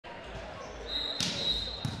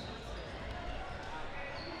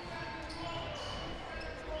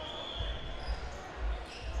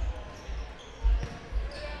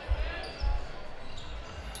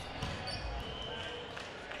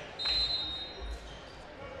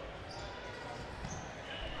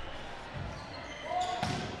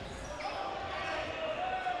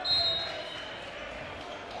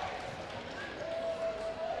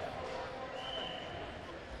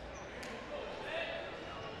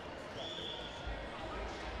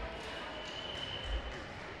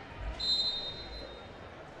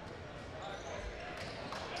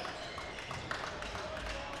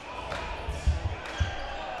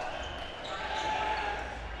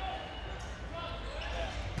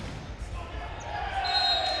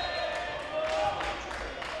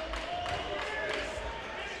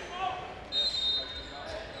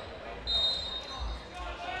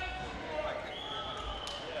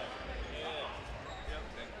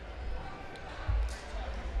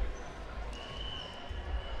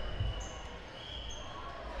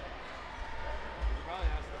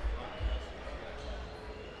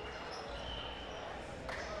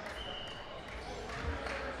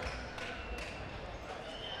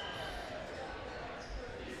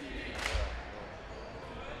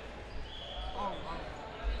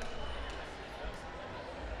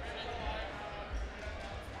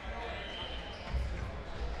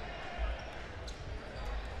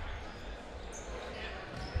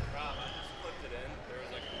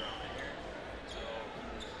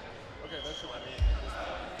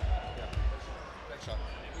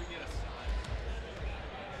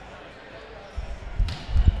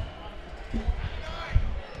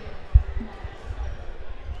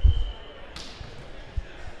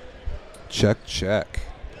check, check.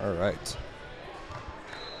 All right.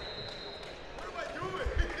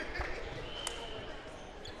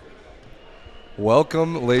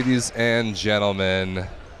 Welcome, ladies and gentlemen,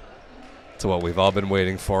 to what we've all been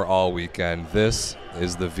waiting for all weekend. This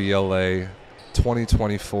is the VLA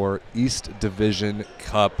 2024 East Division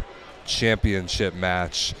Cup Championship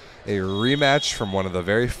match. A rematch from one of the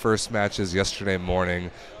very first matches yesterday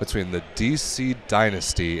morning between the DC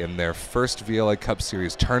Dynasty in their first VLA Cup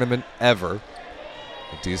Series tournament ever.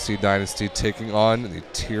 The DC Dynasty taking on the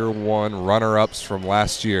Tier 1 runner-ups from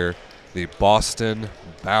last year, the Boston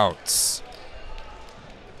Bounce.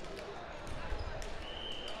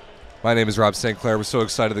 My name is Rob St. Clair. We're so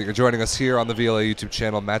excited that you're joining us here on the VLA YouTube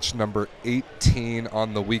channel. Match number 18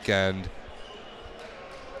 on the weekend.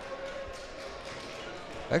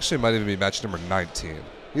 Actually, it might even be match number 19.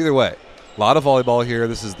 Either way, a lot of volleyball here.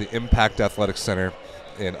 This is the Impact Athletic Center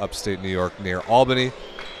in upstate New York near Albany.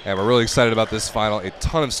 And we're really excited about this final. A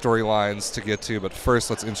ton of storylines to get to. But first,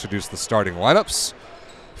 let's introduce the starting lineups.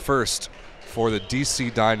 First, for the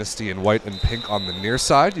DC Dynasty in white and pink on the near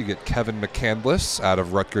side, you get Kevin McCandless out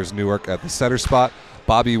of Rutgers Newark at the center spot,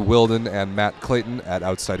 Bobby Wilden and Matt Clayton at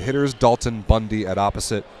outside hitters, Dalton Bundy at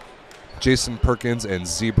opposite, Jason Perkins and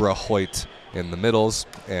Zebra Hoyt in the middles,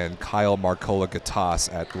 and Kyle Marcola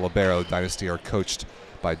Gatas at libero. Dynasty are coached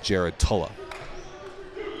by Jared Tulla.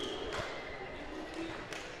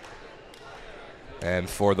 And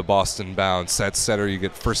for the Boston Bounce, at setter, you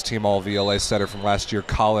get first-team All-VLA setter from last year,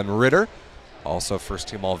 Colin Ritter. Also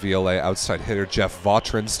first-team All-VLA outside hitter, Jeff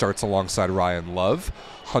Vautrin starts alongside Ryan Love.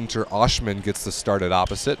 Hunter Oshman gets the start at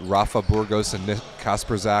opposite. Rafa Burgos and Nick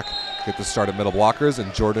Kasperzak get the start at middle blockers,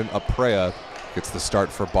 and Jordan Aprea gets the start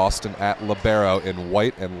for Boston at libero in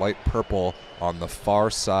white and light purple on the far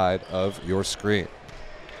side of your screen.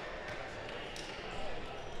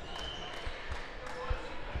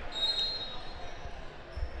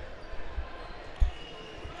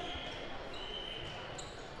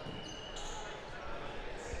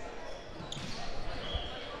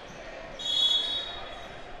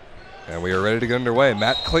 And we are ready to get underway.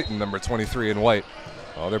 Matt Clayton, number 23 in white.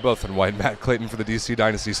 Oh, they're both in white. Matt Clayton for the DC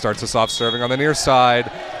Dynasty starts us off serving on the near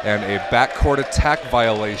side, and a backcourt attack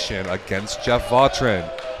violation against Jeff Vautrin,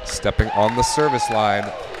 stepping on the service line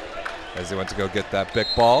as they went to go get that big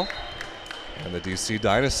ball. And the DC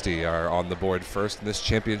Dynasty are on the board first in this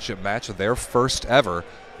championship match, their first ever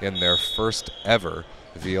in their first ever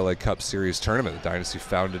VLA Cup Series tournament. The Dynasty,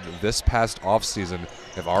 founded this past offseason,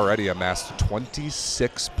 have already amassed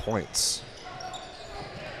 26 points.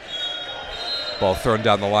 Ball thrown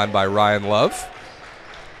down the line by Ryan Love.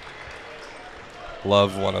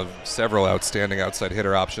 Love, one of several outstanding outside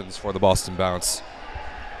hitter options for the Boston Bounce.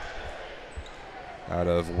 Out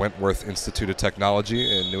of Wentworth Institute of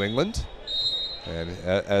Technology in New England. And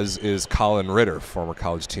as is Colin Ritter, former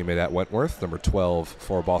college teammate at Wentworth, number 12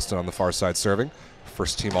 for Boston on the far side serving.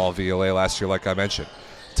 First team All-VLA last year, like I mentioned.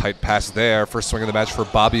 Tight pass there. First swing of the match for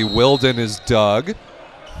Bobby Wilden is dug.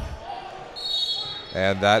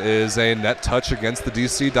 And that is a net touch against the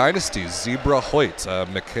DC Dynasty. Zebra Hoyt,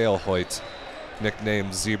 Mikhail Hoyt,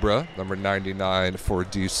 nicknamed Zebra, number 99 for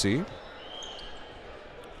DC.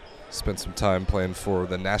 Spent some time playing for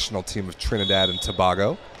the national team of Trinidad and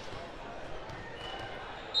Tobago.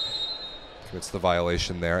 Commits the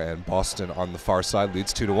violation there, and Boston on the far side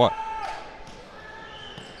leads 2-1.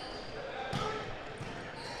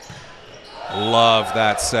 Love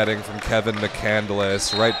that setting from Kevin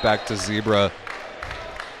McCandless. Right back to Zebra.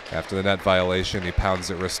 After the net violation, he pounds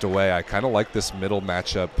it wrist away. I kind of like this middle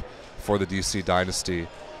matchup for the DC Dynasty.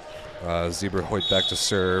 Zebra Hoyt back to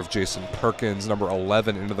serve. Jason Perkins, number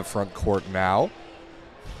 11, into the front court now.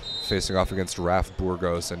 Facing off against Raf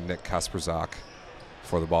Burgos and Nick Kasperzak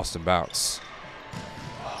for the Boston Bounce.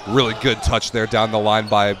 Really good touch there down the line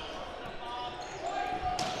by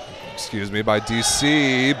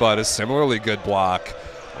DC, but a similarly good block.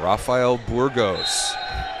 Rafael Burgos,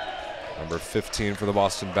 number 15 for the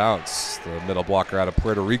Boston Bounce. The middle blocker out of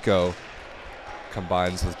Puerto Rico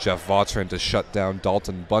combines with Jeff Vautrin to shut down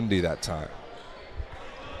Dalton Bundy that time.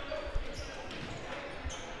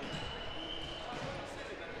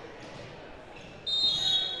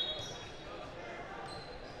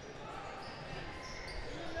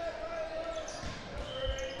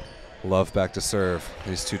 Love back to serve.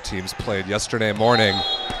 These two teams played yesterday morning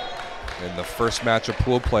in the first match of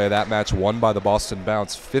pool play. That match won by the Boston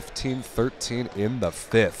Bounce 15-13 in the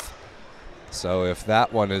fifth. So if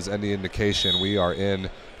that one is any indication, we are in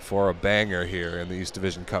for a banger here in the East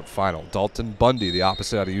Division Cup final. Dalton Bundy, the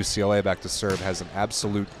opposite out of UCLA, back to serve, has an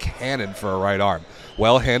absolute cannon for a right arm.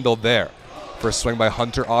 Well handled there. First swing by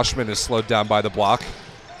Hunter Oshman is slowed down by the block.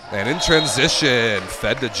 And in transition,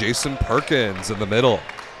 fed to Jason Perkins in the middle.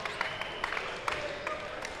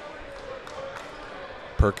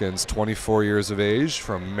 Perkins, 24 years of age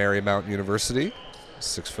from Marymount University.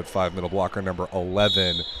 6'5" middle blocker, number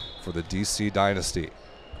 11 for the DC Dynasty.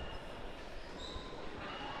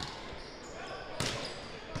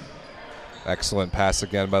 Excellent pass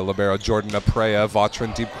again by libero Jordan Aprea.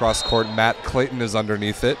 Vautrin deep cross court. Matt Clayton is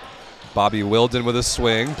underneath it. Bobby Wilden with a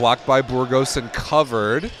swing. Blocked by Burgos and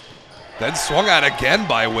covered. Then swung at again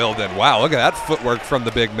by Wilden. Wow, look at that footwork from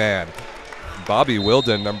the big man. Bobby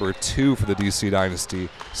Wilden, number 2 for the DC Dynasty.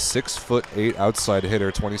 6'8" outside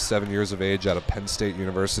hitter, 27 years of age out of Penn State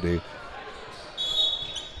University.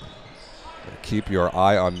 Keep your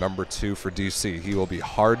eye on number 2 for DC. He will be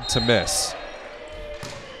hard to miss.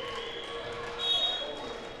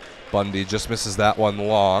 Bundy just misses that one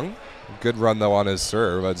long. Good run, though, on his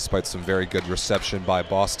serve, despite some very good reception by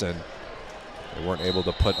Boston. They weren't able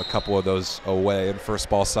to put a couple of those away in first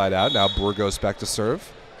ball side out. Now Burgos back to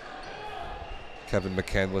serve. Kevin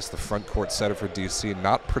McCandless, the front court setter for DC,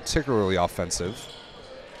 not particularly offensive.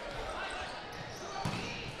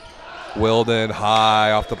 Wilden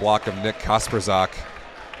high off the block of Nick Kasperzak.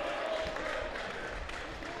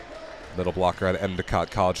 Middle blocker at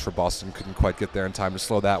Endicott College for Boston. Couldn't quite get there in time to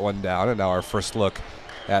slow that one down. And now our first look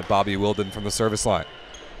at Bobby Wilden from the service line.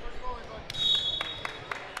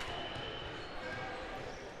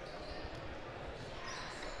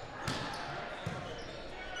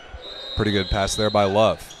 Pretty good pass there by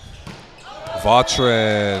Love.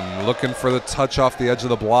 Vautrin looking for the touch off the edge of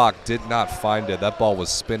the block. Did not find it. That ball was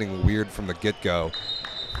spinning weird from the get-go.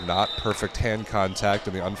 Not perfect hand contact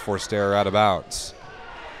and the unforced error out of bounds.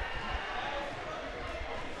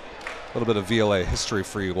 A little bit of VLA history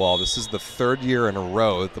for you all. This is the 3rd year in a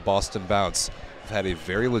row that the Boston Bounce have had a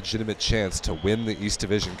very legitimate chance to win the East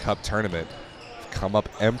Division Cup tournament. Come up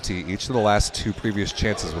empty each of the last 2 previous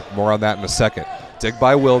chances. With more on that in a second. Dig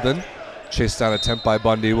by Wilden. Chase down attempt by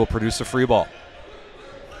Bundy will produce a free ball.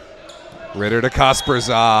 Ritter to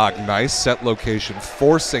Kasperzak. Nice set location,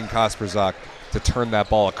 forcing Kasperzak to turn that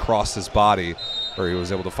ball across his body, where he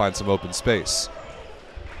was able to find some open space.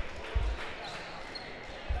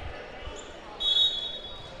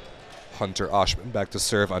 Hunter Oshman back to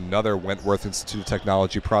serve, another Wentworth Institute of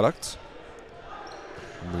Technology product.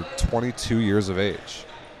 Only 22 years of age.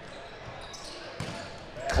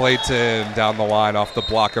 Clayton down the line off the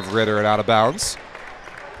block of Ritter and out of bounds.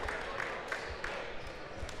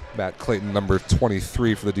 Matt Clayton, number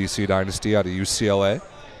 23 for the DC Dynasty out of UCLA.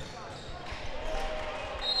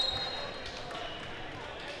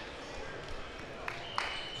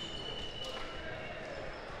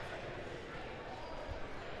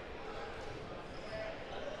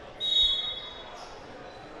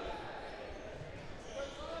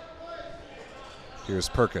 Here's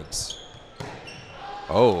Perkins.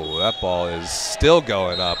 Oh, that ball is still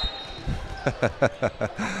going up.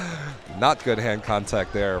 Not good hand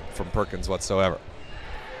contact there from Perkins whatsoever.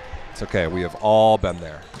 It's okay, we have all been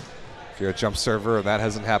there. If you're a jump server and that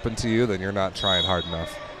hasn't happened to you, then you're not trying hard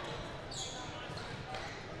enough.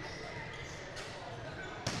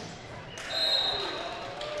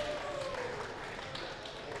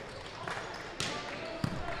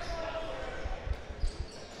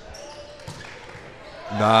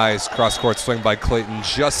 Nice cross-court swing by Clayton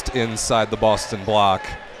just inside the Boston block.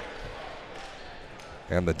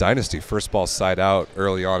 And the Dynasty first ball side out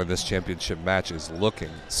early on in this championship match is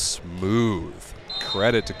looking smooth.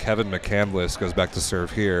 Credit to Kevin McCandless, goes back to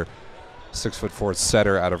serve here. 6'4"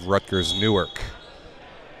 setter out of Rutgers Newark.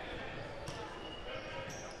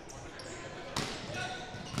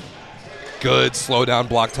 Good slow down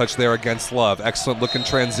block touch there against Love. Excellent looking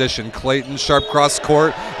transition. Clayton, sharp cross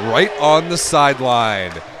court, right on the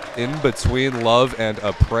sideline. In between Love and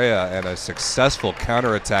Aprea, and a successful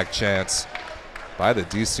counterattack chance by the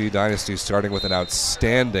DC Dynasty, starting with an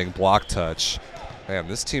outstanding block touch. Man,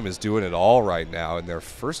 this team is doing it all right now in their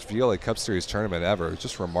first VLA Cup Series tournament ever. It's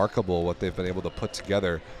just remarkable what they've been able to put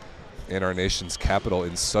together in our nation's capital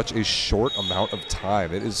in such a short amount of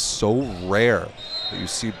time. It is so rare that you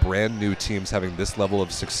see brand new teams having this level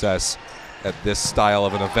of success at this style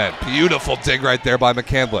of an event. Beautiful dig right there by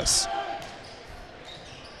McCandless.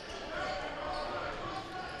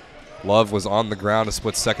 Love was on the ground a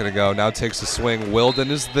split second ago, now takes a swing. Wilden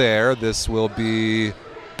is there. This will be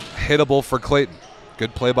hittable for Clayton.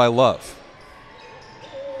 Good play by Love.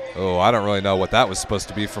 Oh, I don't really know what that was supposed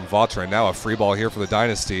to be from Vautrin. Now a free ball here for the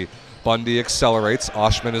Dynasty. Bundy accelerates,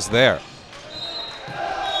 Oshman is there.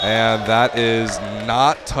 And that is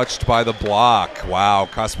not touched by the block. Wow,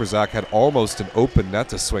 Kasperzak had almost an open net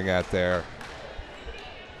to swing at there.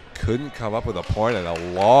 couldn't come up with a point, and a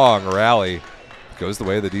long rally goes the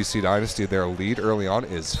way of the DC Dynasty. Their lead early on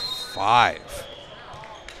is 5.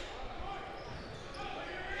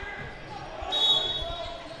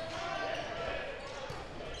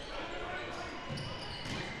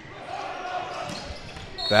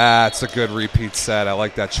 That's a good repeat set. I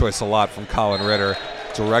like that choice a lot from Colin Ritter.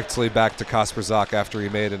 Directly back to Kasperzak after he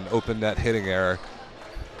made an open net hitting error.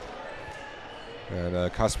 And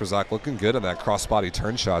Kasperzak looking good on that crossbody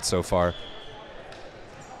turn shot so far.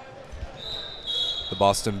 The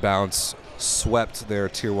Boston Bounce swept their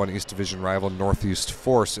Tier 1 East Division rival Northeast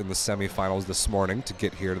Force in the semifinals this morning to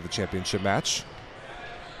get here to the championship match.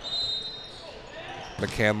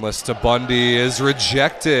 McCandless to Bundy is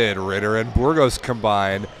rejected. Ritter and Burgos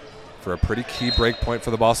combine for a pretty key break point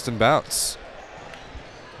for the Boston Bounce.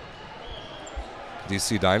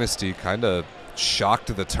 DC Dynasty kind of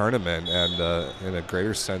shocked the tournament and in a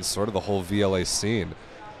greater sense sort of the whole VLA scene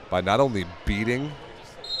by not only beating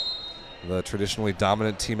the traditionally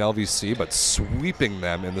dominant Team LVC but sweeping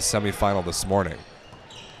them in the semifinal this morning.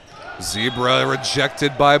 Zebra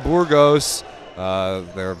rejected by Burgos.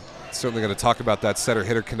 They're certainly going to talk about that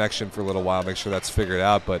setter-hitter connection for a little while, make sure that's figured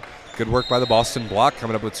out, but good work by the Boston block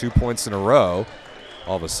coming up with 2 points in a row.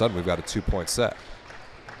 All of a sudden we've got a 2-point set.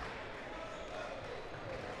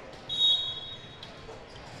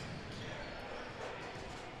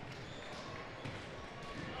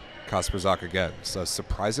 Kasperzak again. So a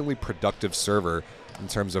surprisingly productive server in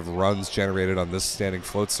terms of runs generated on this standing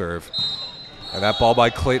float serve. And that ball by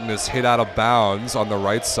Clayton is hit out of bounds on the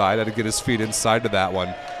right side. Had to get his feet inside to that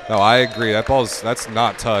one. No, I agree. That's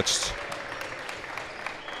not touched.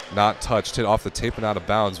 Not touched. Hit off the tape and out of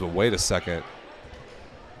bounds, but wait a second.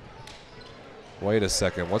 Wait a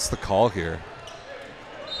second. What's the call here?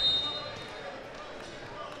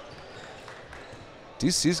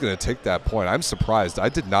 DC's going to take that point. I'm surprised. I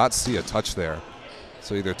did not see a touch there.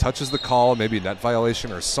 So either touches the call, maybe net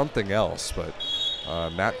violation, or something else. But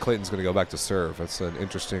Matt Clayton's going to go back to serve. That's an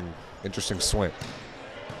interesting swing.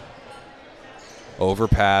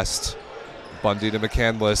 Overpassed. Bundy to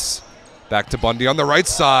McCandless. Back to Bundy on the right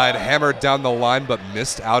side. Hammered down the line, but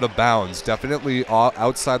missed out of bounds. Definitely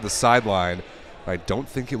outside the sideline. I don't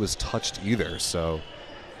think it was touched either. So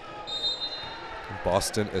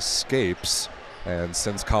Boston escapes and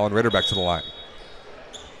sends Colin Ritter back to the line.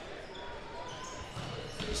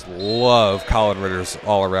 Just love Colin Ritter's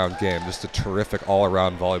all-around game. Just a terrific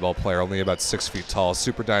all-around volleyball player, only about 6 feet tall.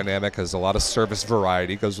 Super dynamic, has a lot of service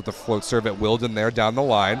variety. Goes with the float serve at Wilden there down the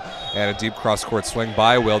line. And a deep cross-court swing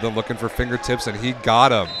by Wilden, looking for fingertips, and he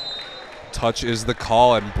got him. Touch is the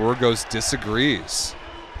call, and Burgos disagrees.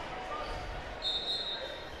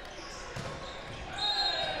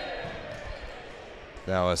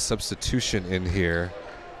 Now a substitution in here.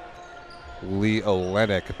 Lee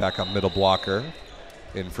Olenek back up middle blocker.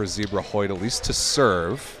 In for Zebra Hoyt, at least to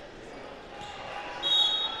serve.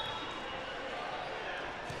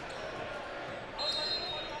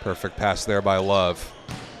 Perfect pass there by Love.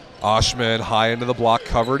 Oshman high into the block,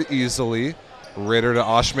 covered easily. Ritter to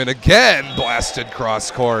Oshman again, blasted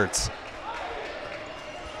cross court.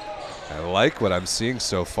 I like what I'm seeing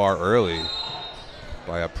so far early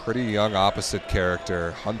by a pretty young opposite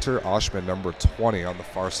character. Hunter Oshman, number 20 on the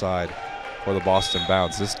far side for the Boston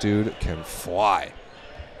Bounce. This dude can fly.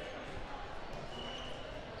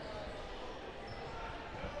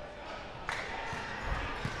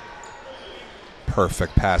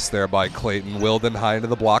 Perfect pass there by Clayton. Wilden high into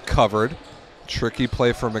the block, covered. Tricky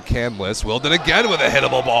play for McCandless. Wilden again with a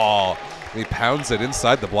hittable ball. He pounds it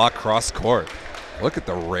inside the block cross court. Look at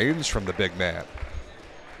the range from the big man.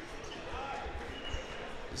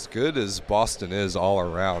 As good as Boston is all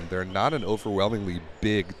around, they're not an overwhelmingly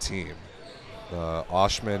big team.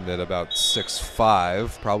 Oshman at about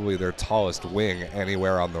 6'5", probably their tallest wing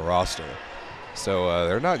anywhere on the roster. So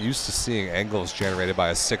they're not used to seeing angles generated by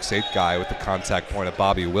a 6'8" guy with the contact point of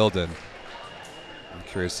Bobby Wilden. I'm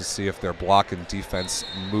curious to see if their block and defense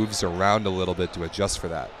moves around a little bit to adjust for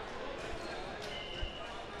that.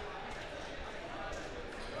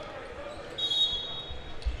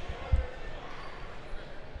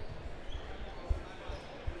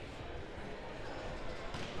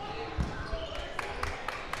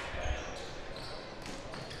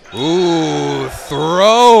 Ooh,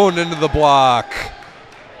 thrown into the block.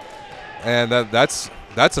 And that's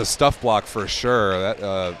a stuff block for sure.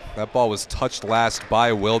 That ball was touched last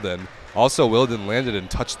by Wilden. Also, Wilden landed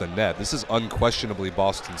and touched the net. This is unquestionably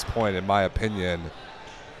Boston's point, in my opinion.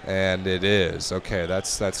 And it is. Okay,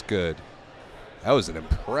 that's good. That was an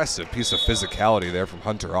impressive piece of physicality there from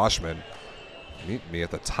Hunter Oshman. Meet me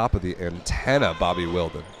at the top of the antenna, Bobby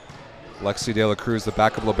Wilden. Lexi De La Cruz, the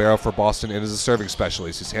backup libero for Boston, in as a serving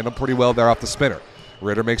specialist. He's handled pretty well there off the spinner.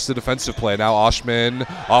 Ritter makes the defensive play. Now Oshman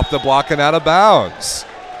off the block and out of bounds.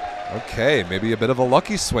 Okay, maybe a bit of a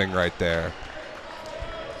lucky swing right there.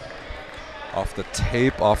 Off the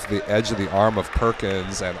tape, off the edge of the arm of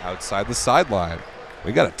Perkins and outside the sideline.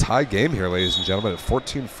 We got a tie game here, ladies and gentlemen, at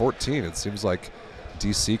 14-14. It seems like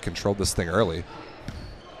DC controlled this thing early.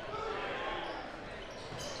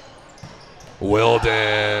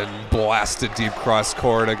 Wilden blasted deep cross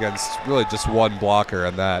court against really just one blocker,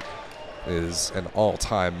 and that is an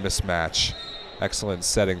all-time mismatch. Excellent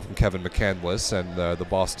setting from Kevin McCandless, and the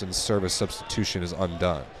Boston service substitution is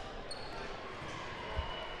undone.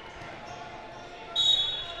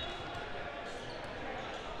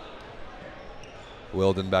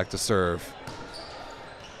 Wilden back to serve.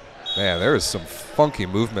 Man, there is some funky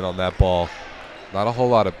movement on that ball. Not a whole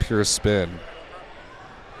lot of pure spin.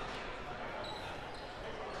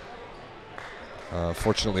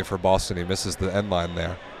 Fortunately for Boston, he misses the end line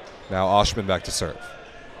there. Now Oshman back to serve.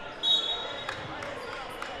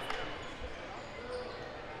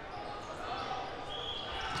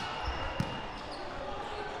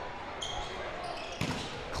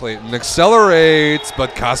 Clayton accelerates,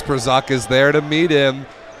 but Kasperzak is there to meet him.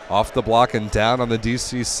 Off the block and down on the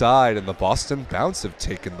DC side, and the Boston Bounce have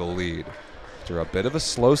taken the lead after a bit of a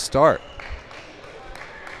slow start.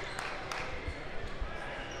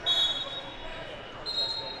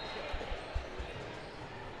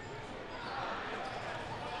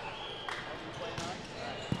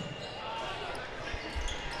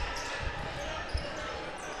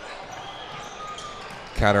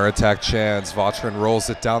 Counterattack chance. Vautrin rolls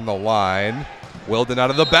it down the line. Wilden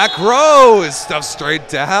out of the back row is stuffed straight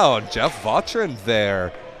down. Jeff Vautrin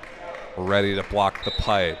there, ready to block the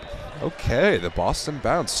pipe. Okay, the Boston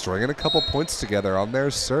Bounce stringing a couple points together on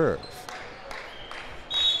their serve.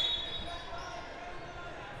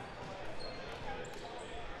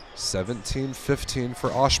 (17-15)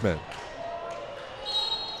 for Oshman.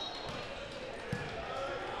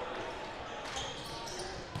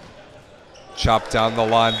 Chopped down the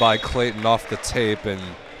line by Clayton off the tape, and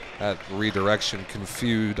that redirection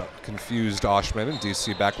confused Oshman, and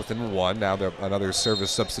DC back within one. Now another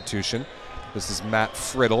service substitution. This is Matt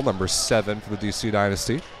Friddle, number 7 for the DC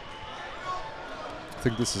Dynasty. I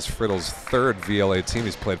think this is Friddle's 3rd VLA team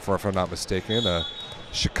he's played for, if I'm not mistaken. A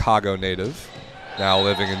Chicago native, now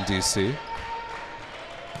living in DC.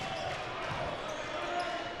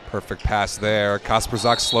 Perfect pass there.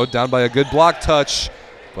 Kasperzak slowed down by a good block touch,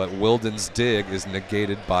 but Wilden's dig is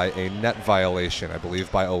negated by a net violation, I believe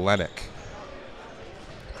by Olenek.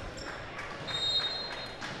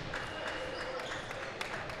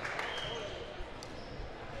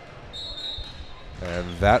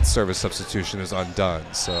 And that service substitution is undone.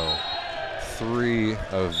 So 3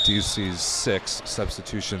 of DC's 6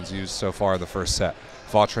 substitutions used so far in the first set.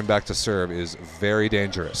 Vautrin back to serve is very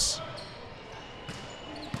dangerous.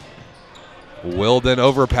 Wilden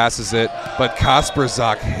overpasses it, but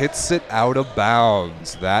Kasperzak hits it out of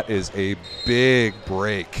bounds. That is a big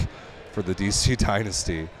break for the DC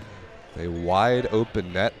Dynasty. A wide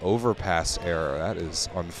open net overpass error. That is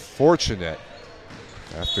unfortunate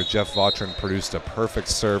after Jeff Vautrin produced a perfect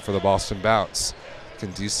serve for the Boston Bounce.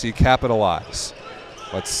 Can DC capitalize?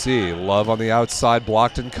 Let's see. Love on the outside,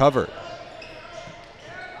 blocked and covered.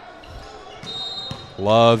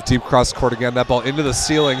 Love deep cross court again. That ball into the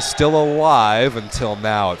ceiling, still alive until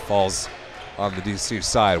now. It falls on the DC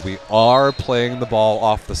side. We are playing the ball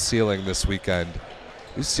off the ceiling this weekend.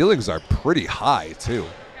 These ceilings are pretty high too,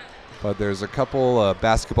 but there's a couple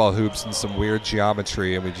basketball hoops and some weird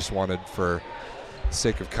geometry, and we just wanted, for the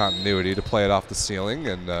sake of continuity, to play it off the ceiling.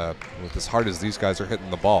 And with as hard as these guys are hitting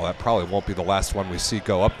the ball, that probably won't be the last one we see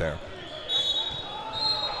go up there.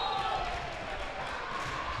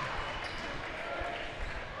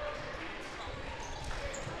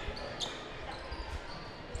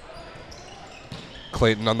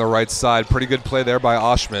 Clayton on the right side. Pretty good play there by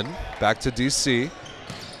Oshman. Back to DC.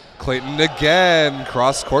 Clayton again.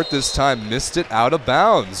 Cross court this time. Missed it out of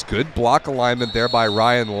bounds. Good block alignment there by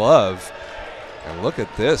Ryan Love. And look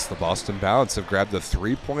at this. The Boston Bounce have grabbed a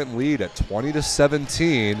 3-point lead at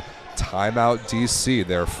 20-17. Timeout DC,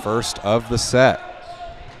 their first of the set.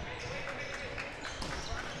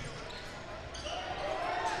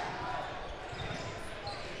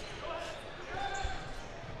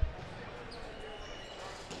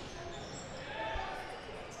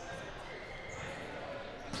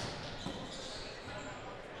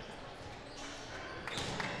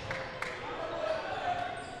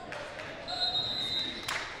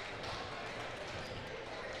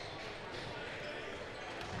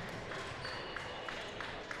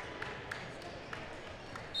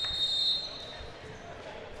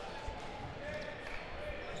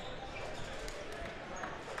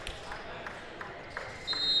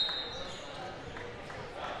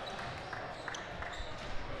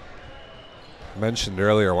 mentioned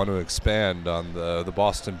earlier, I want to expand on the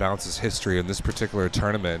Boston Bounce's history in this particular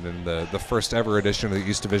tournament. In the first ever edition of the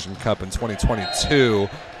East Division Cup in 2022,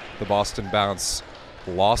 the Boston Bounce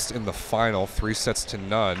lost in the final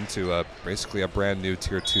 3-0 to basically a brand new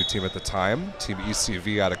Tier 2 team at the time, Team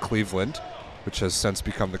ECV out of Cleveland, which has since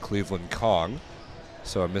become the Cleveland Kong.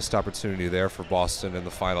 So a missed opportunity there for Boston in the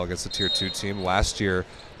final against the Tier 2 team. Last year,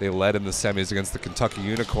 they led in the semis against the Kentucky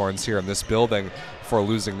Unicorns here in this building before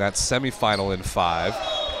losing that semifinal in 5.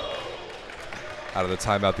 Out of the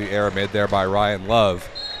timeout, the error made there by Ryan Love.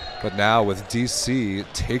 But now with DC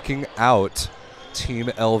taking out Team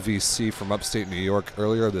LVC from upstate New York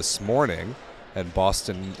earlier this morning, and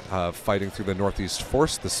Boston fighting through the Northeast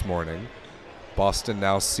Force this morning, Boston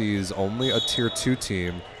now sees only a Tier 2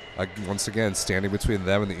 team once again standing between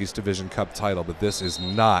them and the East Division Cup title. But this is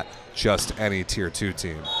not just any Tier 2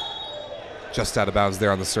 team. Just out of bounds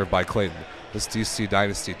there on the serve by Clayton. This DC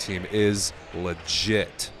Dynasty team is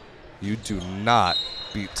legit. You do not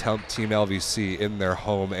beat Team LVC in their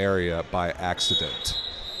home area by accident.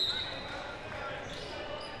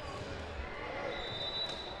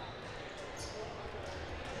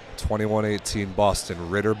 (21-18) Boston.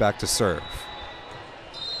 Ritter back to serve.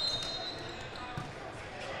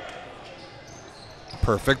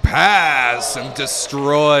 Perfect pass and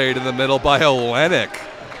destroyed in the middle by Olenek.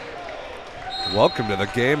 Welcome to the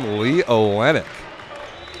game, Lee Olenek.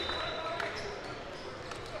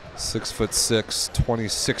 6'6",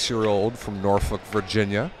 26-year-old from Norfolk,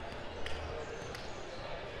 Virginia.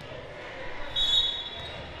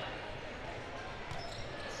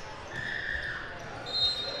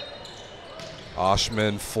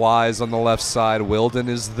 Oshman flies on the left side. Wilden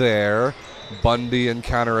is there. Bundy in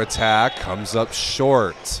counterattack comes up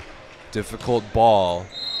short. Difficult ball.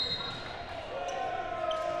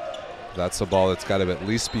 That's a ball that's got to at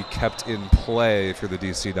least be kept in play for the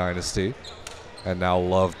DC Dynasty. And now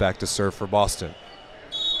Love back to serve for Boston.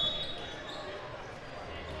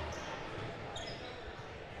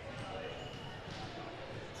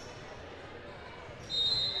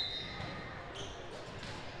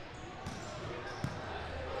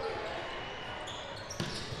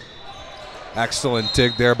 Excellent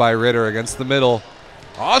dig there by Ritter against the middle.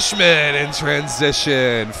 Oshman in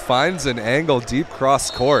transition finds an angle deep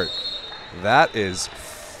cross court. That is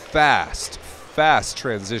fast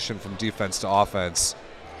transition from defense to offense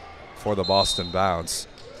for the Boston Bounce.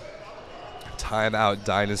 Timeout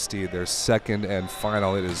Dynasty, their second and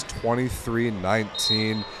final. It is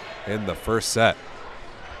 23-19 in the first set.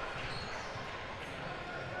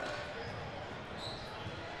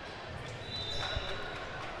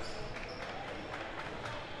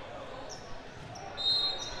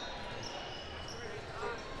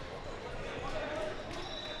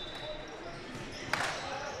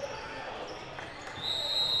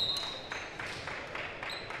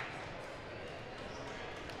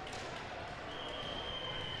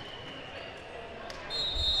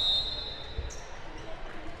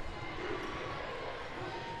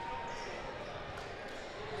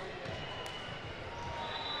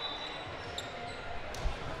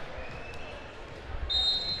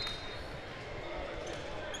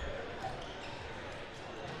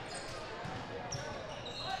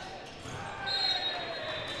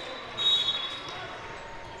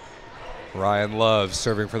 Ryan Love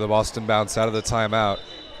serving for the Boston Bounce out of the timeout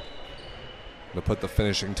to put the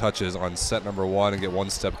finishing touches on set number 1 and get one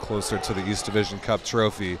step closer to the East Division Cup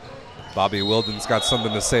trophy. Bobby Wilden's got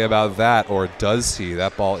something to say about that, or does he?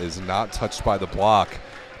 That ball is not touched by the block.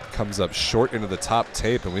 Comes up short into the top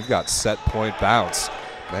tape, and we've got set point Bounce.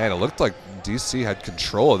 Man, it looked like DC had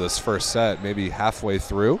control of this first set, maybe halfway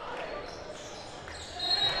through.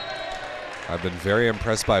 I've been very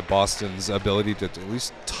impressed by Boston's ability to at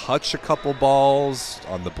least touch a couple balls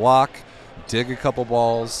on the block, dig a couple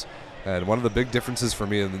balls. And one of the big differences for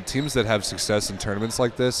me in the teams that have success in tournaments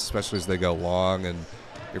like this, especially as they go long and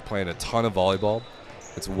you're playing a ton of volleyball,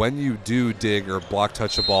 it's when you do dig or block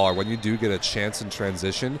touch a ball, or when you do get a chance in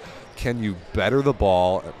transition, can you better the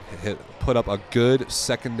ball, put up a good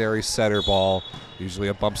secondary setter ball, usually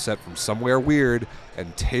a bump set from somewhere weird,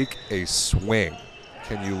 and take a swing?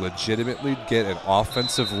 Can you legitimately get an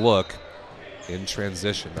offensive look in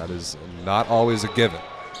transition? That is not always a given.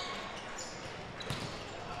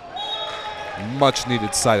 Much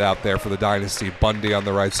needed sight out there for the Dynasty. Bundy on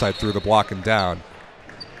the right side through the block and down.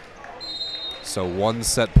 So one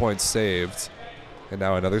set point saved. And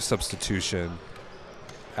now another substitution.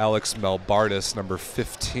 Alex Melbardis, number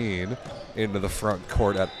 15, into the front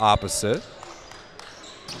court at opposite.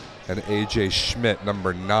 And AJ Schmidt,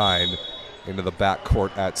 number 9, into the back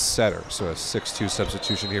court at setter. So a 6-2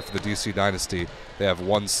 substitution here for the DC Dynasty. They have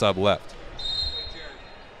one sub left.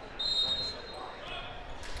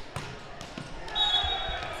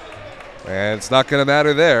 And it's not going to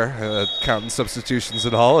matter there, counting substitutions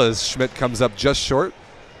and all, as Schmidt comes up just short.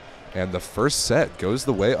 And the first set goes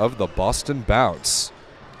the way of the Boston Bounce.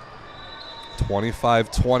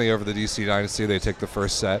 25-20 over the DC Dynasty. They take the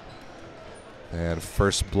first set. And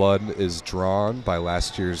first blood is drawn by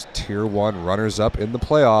last year's Tier 1 runners-up in the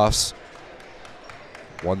playoffs.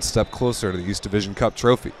 One step closer to the East Division Cup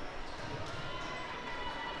trophy.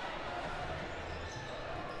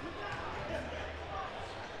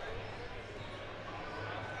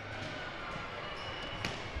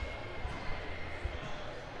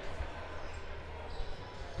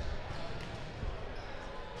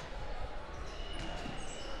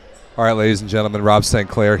 All right, ladies and gentlemen, Rob St.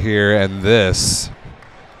 Clair here, and this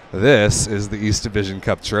is the East Division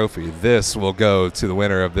Cup trophy. This will go to the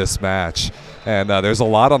winner of this match. And there's a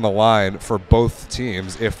lot on the line for both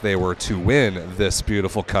teams if they were to win this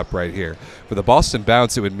beautiful cup right here. For the Boston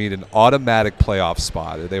Bounce, it would mean an automatic playoff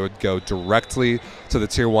spot. They would go directly to the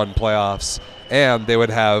Tier 1 playoffs, and they would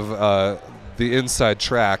have the inside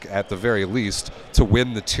track, at the very least, to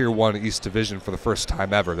win the Tier 1 East Division for the first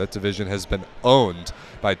time ever. That division has been owned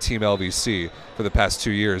by Team LVC for the past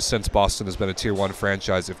 2 years since Boston has been a Tier 1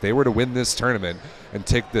 franchise. If they were to win this tournament and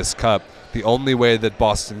take this cup, the only way that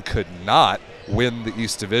Boston could not win the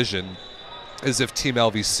East Division is if Team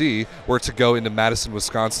LVC were to go into Madison,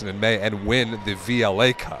 Wisconsin in May and win the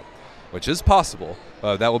VLA Cup, which is possible.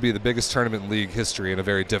 That will be the biggest tournament in league history and a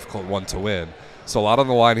very difficult one to win. So a lot on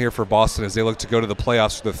the line here for Boston as they look to go to the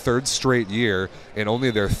playoffs for the third straight year in only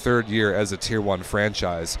their third year as a Tier 1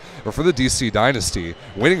 franchise. But for the DC Dynasty,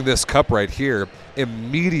 winning this cup right here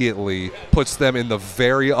immediately puts them in the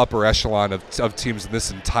very upper echelon of teams in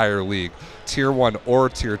this entire league, Tier 1 or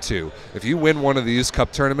Tier 2. If you win one of these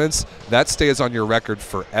cup tournaments, that stays on your record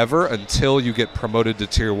forever until you get promoted to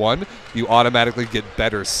Tier 1. You automatically get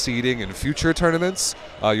better seeding in future tournaments.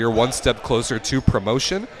 You're one step closer to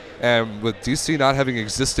promotion. And with DC not having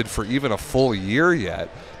existed for even a full year yet,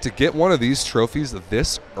 to get one of these trophies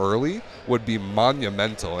this early would be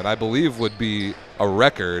monumental, and I believe would be a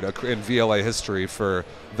record in VLA history for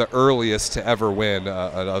the earliest to ever win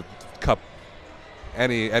a cup,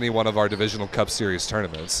 any one of our divisional cup series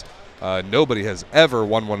tournaments. Nobody has ever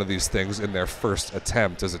won one of these things in their first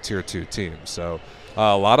attempt as a Tier 2 team. So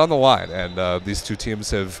a lot on the line, and these two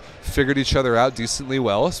teams have figured each other out decently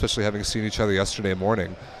well, especially having seen each other yesterday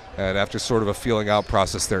morning. And after sort of a feeling out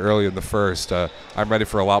process there early in the first, I'm ready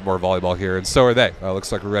for a lot more volleyball here, and so are they.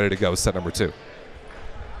 Looks like we're ready to go with set number 2.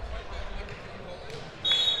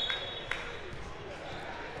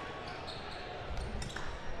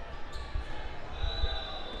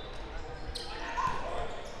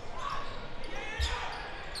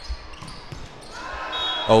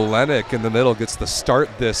 Olenek in the middle gets the start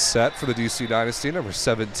this set for the DC Dynasty. Number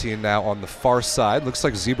 17 now on the far side. Looks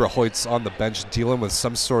like Zebra Hoyt's on the bench dealing with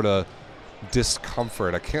some sort of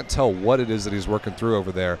discomfort. I can't tell what it is that he's working through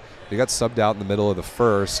over there. He got subbed out in the middle of the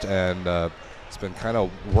first, and he's been kind of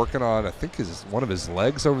working on, I think, one of his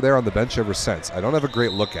legs over there on the bench ever since. I don't have a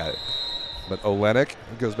great look at it. But Olenek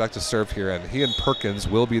goes back to serve here, and he and Perkins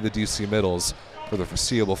will be the DC middles for the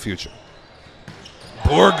foreseeable future.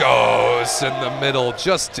 Burgos in the middle,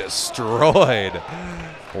 just destroyed.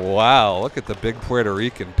 Wow, look at the big Puerto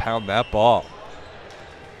Rican pound that ball.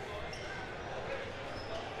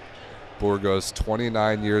 Burgos,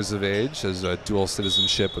 29 years of age, has a dual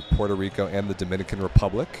citizenship with Puerto Rico and the Dominican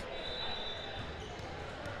Republic.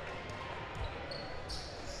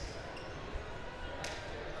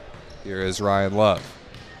 Here is Ryan Love.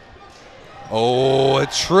 Oh,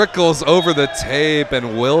 it trickles over the tape,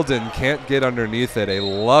 and Wilden can't get underneath it. A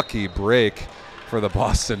lucky break for the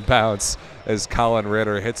Boston Bounce as Colin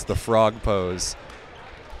Ritter hits the frog pose.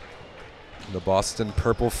 The Boston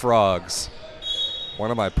Purple Frogs,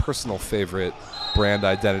 one of my personal favorite brand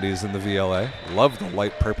identities in the VLA. Love the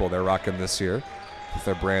light purple they're rocking this year with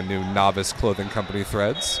their brand new Novice Clothing Company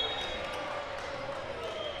threads.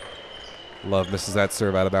 Love misses that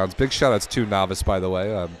serve out of bounds. Big shout outs to Novice, by the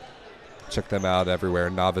way. Check them out everywhere.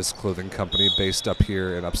 Novice Clothing Company, based up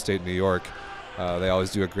here in upstate New York. They always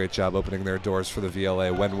do a great job opening their doors for the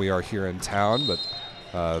VLA when we are here in town.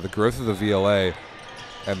 But the growth of the VLA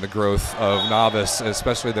and the growth of Novice,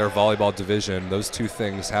 especially their volleyball division, those two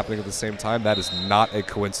things happening at the same time, that is not a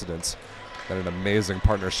coincidence. And an amazing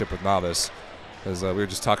partnership with Novice. As we were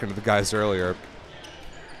just talking to the guys earlier,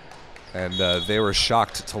 and they were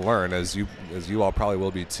shocked to learn, as you all probably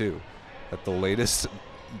will be too, that the latest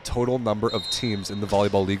total number of teams in the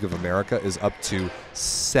Volleyball League of America is up to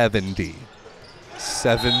 70.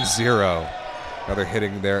 7-0. Another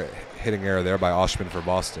hitting error there by Oshman for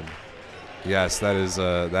Boston. Yes, that is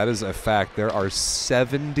a fact. There are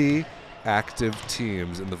 70 active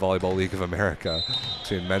teams in the Volleyball League of America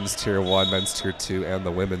between men's tier 1, men's tier 2, and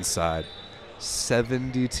the women's side.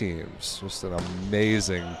 70 teams. Just an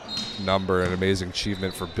amazing number, an amazing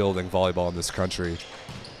achievement for building volleyball in this country.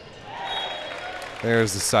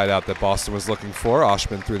 There's the side out that Boston was looking for.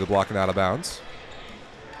 Oshman through the block and out of bounds.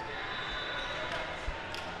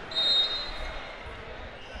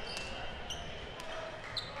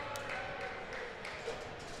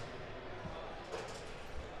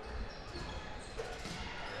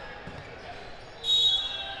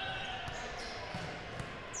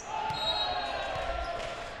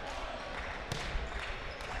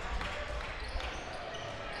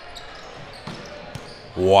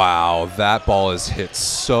 Wow, that ball is hit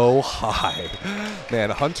so high.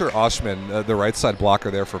 Man, Hunter Oshman, the right side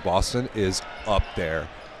blocker there for Boston, is up there.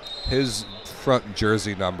 His front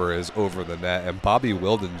jersey number is over the net, and Bobby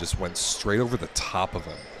Wilden just went straight over the top of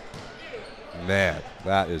him. Man,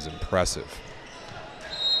 that is impressive.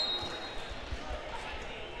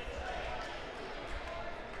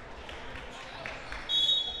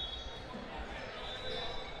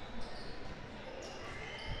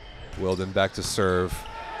 Wilden back to serve.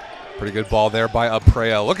 Pretty good ball there by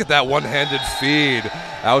Aprea. Look at that one-handed feed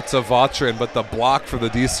out to Vatrin, but the block for the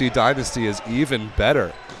DC Dynasty is even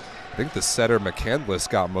better. I think the setter McCandless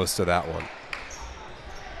got most of that one.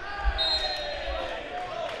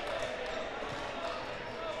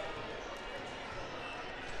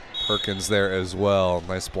 Perkins there as well.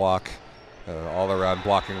 Nice block. All-around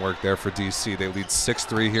blocking work there for DC. They lead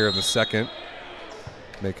 6-3 here in the second.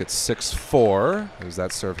 Make it 6-4 as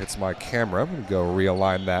that serve hits my camera. I'm going to go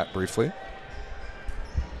realign that briefly.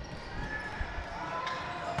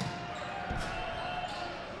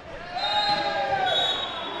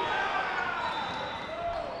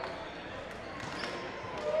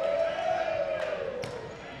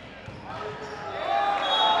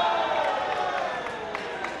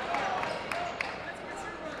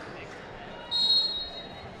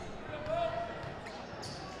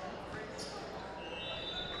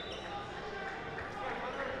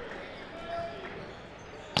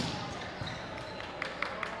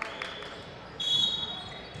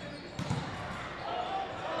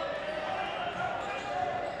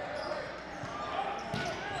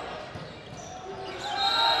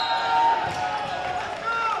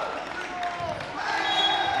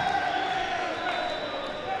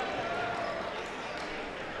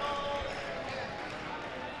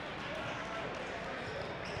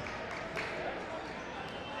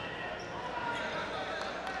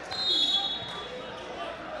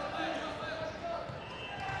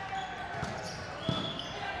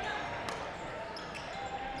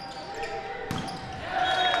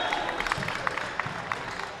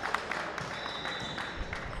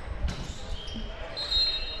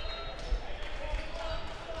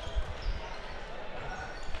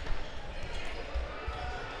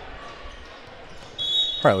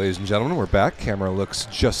 All right, ladies and gentlemen, we're back. Camera looks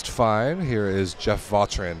just fine. Here is Jeff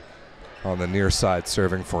Vatrin on the near side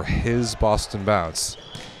serving for his Boston Bounce.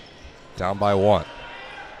 Down by 1.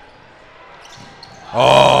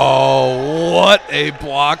 Oh, what a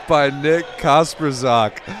block by Nick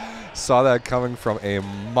Kasperzak. Saw that coming from a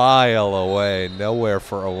mile away. Nowhere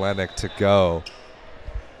for Olenek to go.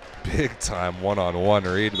 Big time one-on-one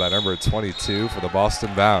read by number 22 for the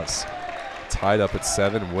Boston Bounce. Tied up at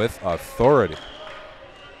 7 with authority.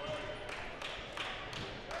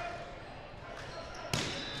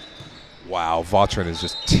 Wow, Vatrin is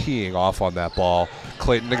just teeing off on that ball.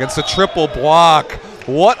 Clayton against a triple block.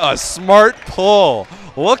 What a smart pull.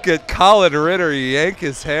 Look at Colin Ritter yank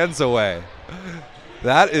his hands away.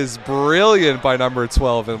 That is brilliant by number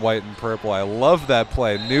 12 in white and purple. I love that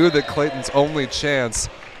play. Knew that Clayton's only chance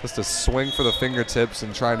was to swing for the fingertips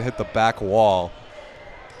and try and hit the back wall.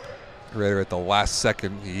 Ritter at the last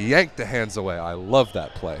second yanked the hands away. I love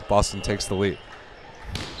that play. Boston takes the lead.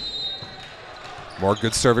 More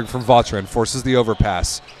good serving from Vatrin, forces the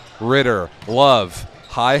overpass. Ritter, Love,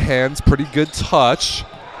 high hands, pretty good touch,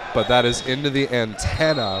 but that is into the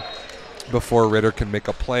antenna before Ritter can make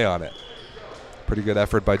a play on it. Pretty good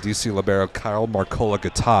effort by DC libero Kyle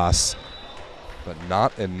Marcola-Gatas, but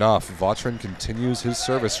not enough. Vatrin continues his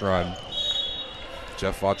service run.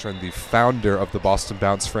 Jeff Vatrin, the founder of the Boston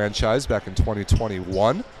Bounce franchise back in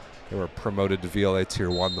 2021. They were promoted to VLA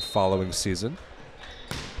Tier 1 the following season.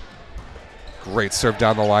 Great serve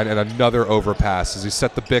down the line and another overpass as he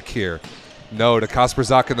set the bick here. No to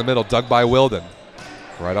Kasperzak in the middle, dug by Wilden.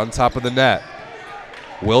 Right on top of the net.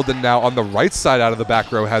 Wilden now on the right side out of the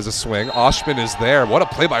back row has a swing. Oshman is there. What a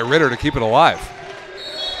play by Ritter to keep it alive.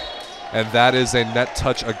 And that is a net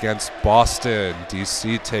touch against Boston.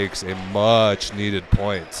 DC takes a much needed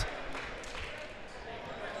point.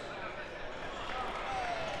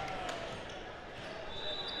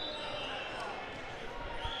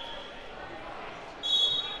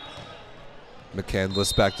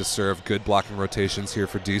 McCandless back to serve. Good blocking rotations here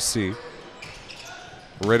for DC.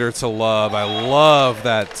 Ritter to Love. I love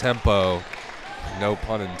that tempo. No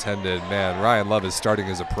pun intended. Man, Ryan Love is starting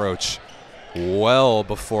his approach well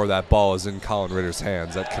before that ball is in Colin Ritter's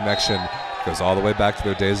hands. That connection goes all the way back to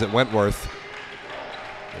their days at Wentworth.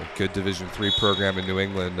 A good Division III program in New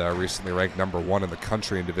England, recently ranked #1 in the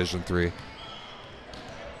country in Division III.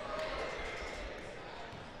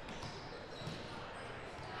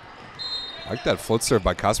 I like that float serve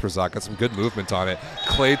by Kasperzak. Got some good movement on it.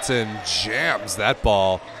 Clayton jams that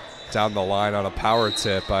ball down the line on a power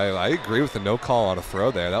tip. I agree with the no call on a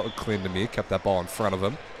throw there. That looked clean to me. Kept that ball in front of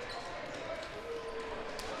him.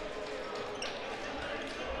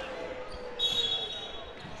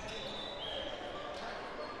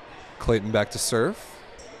 Clayton back to serve.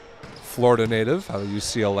 Florida native out of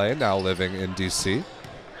UCLA, now living in DC.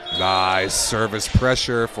 Nice service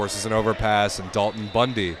pressure, forces an overpass, and Dalton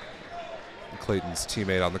Bundy, Clayton's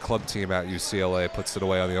teammate on the club team at UCLA, puts it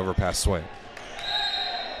away on the overpass swing.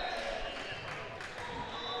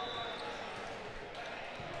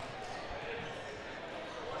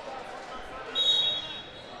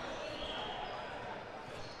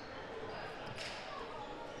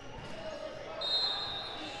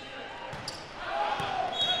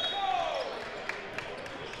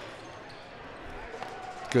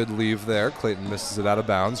 Good leave there. Clayton misses it out of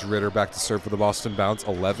bounds. Ritter back to serve for the Boston Bounce.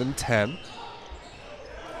 11-10.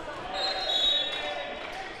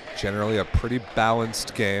 Generally a pretty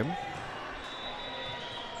balanced game.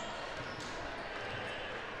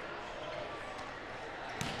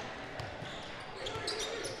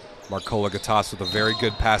 Marcola Gatas with a very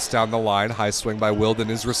good pass down the line. High swing by Wilden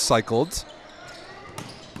is recycled.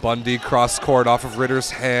 Bundy cross court off of Ritter's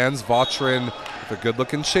hands. Vautrin with a good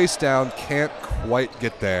looking chase down. Can't quite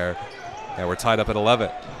get there. And we're tied up at 11.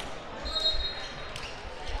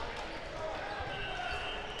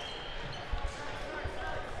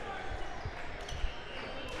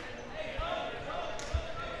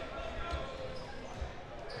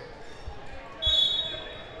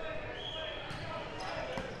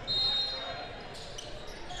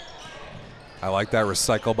 I like that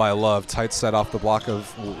recycle by Love. Tight set off the block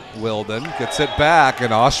of Wilden. Gets it back,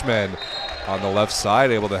 and Oshman on the left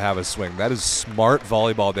side able to have a swing. That is smart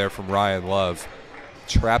volleyball there from Ryan Love.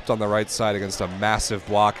 Trapped on the right side against a massive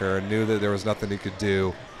blocker and knew that there was nothing he could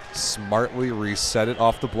do. Smartly reset it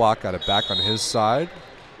off the block, got it back on his side,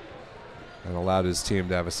 and allowed his team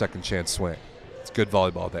to have a second chance swing. It's good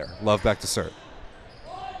volleyball there. Love back to serve.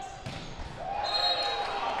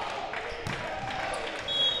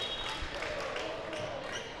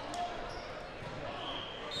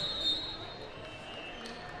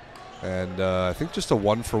 And I think just a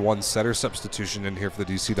 1-for-1 setter substitution in here for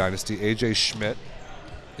the DC Dynasty. AJ Schmidt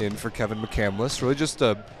in for Kevin McCandless. Really just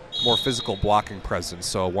a more physical blocking presence.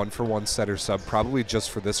 So a 1-for-1 setter sub, probably just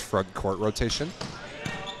for this front court rotation.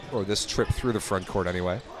 Or this trip through the front court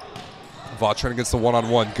anyway. Vautrin against the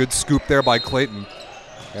one-on-one. Good scoop there by Clayton.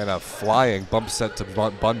 And a flying bump set to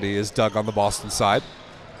Bundy is dug on the Boston side.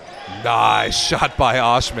 Nice shot by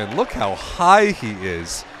Oshman. Look how high he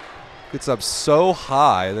is. Gets up so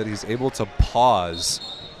high that he's able to pause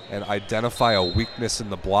and identify a weakness in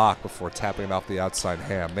the block before tapping it off the outside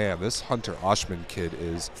hand. Man, this Hunter Oshman kid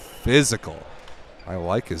is physical. I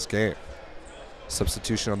like his game.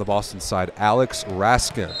 Substitution on the Boston side, Alex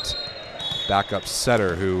Raskant, backup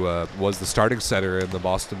setter who was the starting setter in the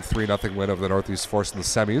Boston 3-0 win over the Northeast Force in the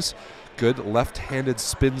semis. Good left-handed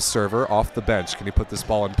spin server off the bench. Can he put this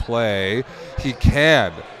ball in play? He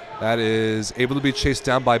can. That is able to be chased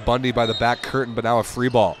down by Bundy by the back curtain, but now a free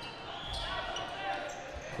ball.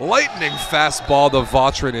 Lightning fastball to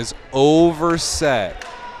Vautrin is overset.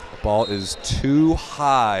 The ball is too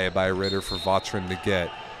high by Ritter for Vautrin to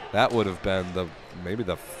get. That would have been maybe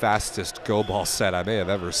the fastest go ball set I may have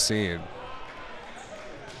ever seen.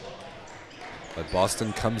 But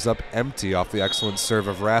Boston comes up empty off the excellent serve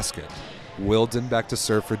of Raskin. Wilden back to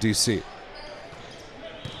serve for DC.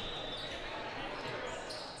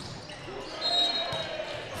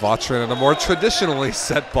 Vautrin on a more traditionally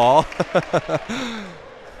set ball.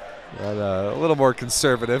 And a little more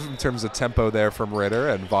conservative in terms of tempo there from Ritter,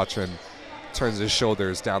 and Vautrin turns his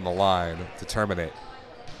shoulders down the line to terminate.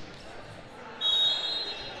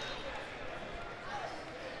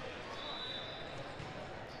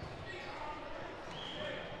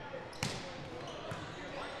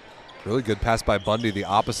 Really good pass by Bundy, the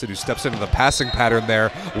opposite, who steps into the passing pattern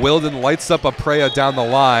there. Wilden lights up a Preya down the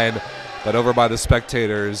line, but over by the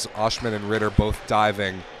spectators, Oshman and Ritter both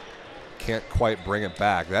diving. can't quite bring it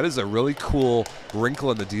back. That is a really cool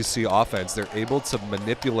wrinkle in the DC offense. They're able to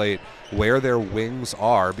manipulate where their wings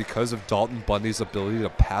are because of Dalton Bundy's ability to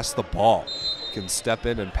pass the ball. Can step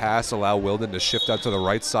in and pass, allow Wilden to shift out to the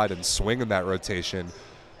right side and swing in that rotation.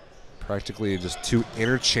 Practically just two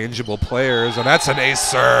interchangeable players, and that's an ace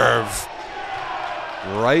serve.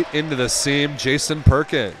 Right into the seam, Jason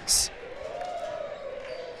Perkins.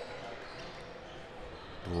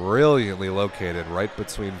 Brilliantly located right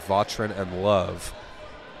between Vautrin and Love.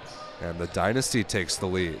 And the Dynasty takes the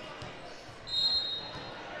lead.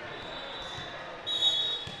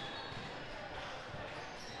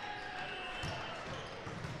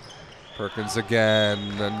 Perkins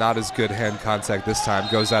again, not as good hand contact this time,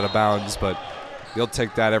 goes out of bounds, but you'll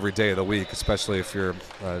take that every day of the week, especially if you're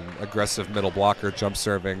an aggressive middle blocker, jump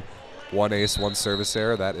serving. One ace, one service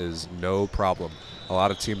error, that is no problem. A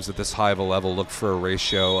lot of teams at this high of a level look for a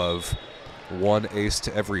ratio of one ace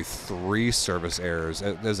to every 3 service errors.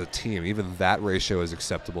 As a team, even that ratio is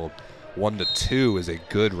acceptable. 1 to 2 is a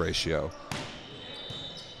good ratio.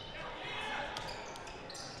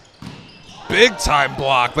 Big time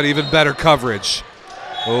block, but even better coverage.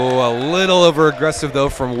 Oh, a little over aggressive though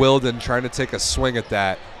from Wilden, trying to take a swing at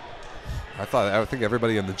that. I think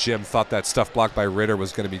everybody in the gym thought that stuff blocked by Ritter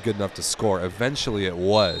was going to be good enough to score. Eventually it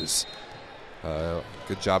was.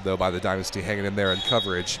 Good job though by the Dynasty hanging in there in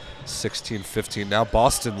coverage. 16-15 now,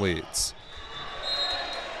 Boston leads.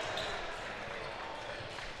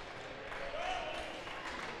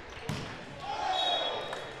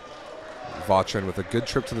 Vautrin with a good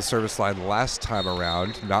trip to the service line last time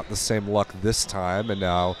around. Not the same luck this time, and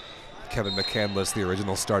now Kevin McCandless, the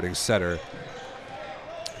original starting setter,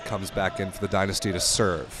 comes back in for the Dynasty to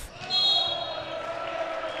serve.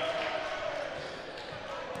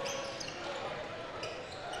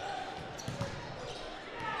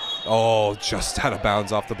 Oh, just out of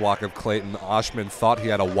bounds off the block of Clayton. Oshman thought he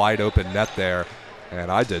had a wide open net there,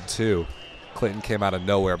 and I did too. Clayton came out of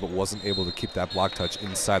nowhere but wasn't able to keep that block touch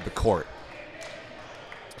inside the court.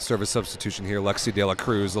 Service substitution here, Lexi De La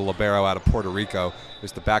Cruz, the libero out of Puerto Rico,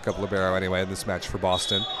 is the backup libero anyway in this match for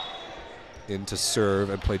Boston. In to serve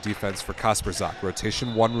and play defense for Kasperzak.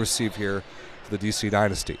 Rotation 1 receive here for the DC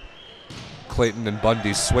Dynasty. Clayton and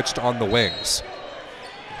Bundy switched on the wings.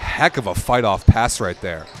 Heck of a fight-off pass right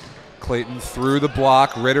there. Clayton through the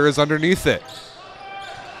block, Ritter is underneath it.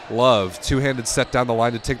 Love, two-handed set down the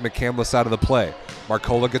line to take McCandless out of the play.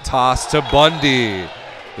 Marcola Gatas to Bundy,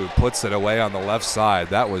 who puts it away on the left side.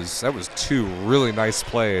 That was 2 really nice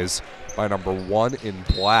plays by number 1 in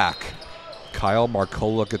black, Kyle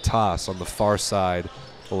Marcola Gatas on the far side,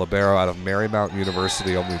 the libero out of Marymount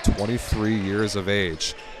University, only 23 years of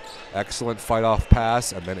age. Excellent fight-off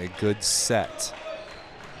pass and then a good set.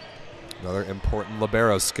 Another important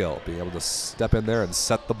libero skill, being able to step in there and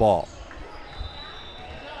set the ball.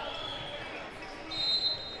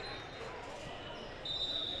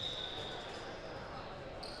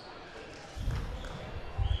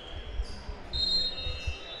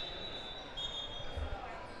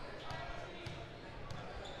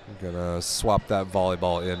 I'm gonna swap that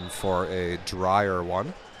volleyball in for a drier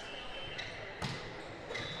one.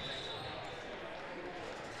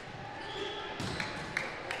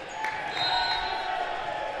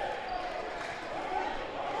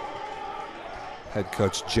 Head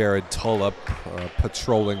coach Jared Tulip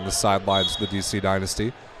patrolling the sidelines of the DC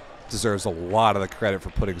Dynasty. Deserves a lot of the credit for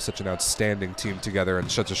putting such an outstanding team together in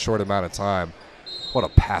such a short amount of time. What a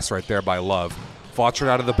pass right there by Love. Vautrin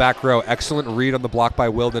out of the back row. Excellent read on the block by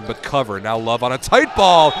Wilden, but cover. Now Love on a tight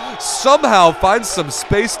ball. Somehow finds some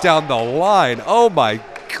space down the line. Oh my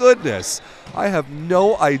goodness. I have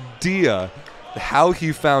no idea how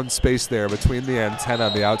he found space there between the antenna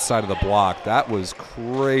and the outside of the block. That was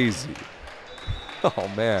crazy.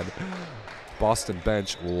 Oh man, Boston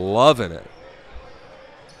bench loving it.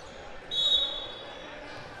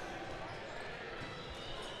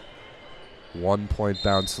 One-point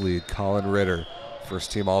bounce lead, Colin Ritter,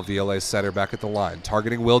 first team all VLA setter back at the line.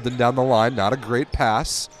 Targeting Wilden down the line, not a great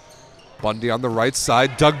pass. Bundy on the right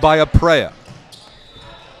side, dug by Aprea.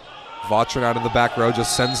 Vautrin out of the back row,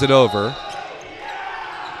 just sends it over.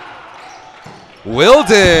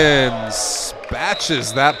 Wilden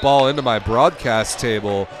dispatches that ball into my broadcast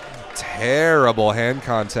table. Terrible hand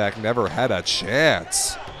contact, never had a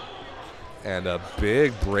chance. And a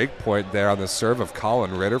big break point there on the serve of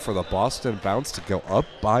Colin Ritter for the Boston bounce to go up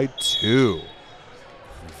by 2.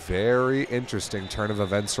 Very interesting turn of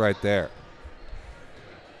events right there.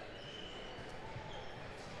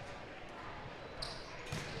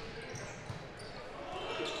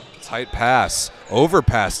 Tight pass,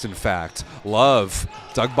 overpassed in fact. Love,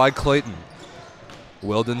 dug by Clayton.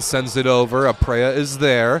 Wilden sends it over. Aprea is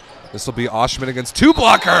there. This will be Oshman against 2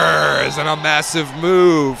 blockers, and a massive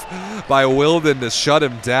move by Wilden to shut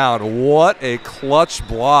him down. What a clutch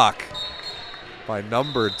block by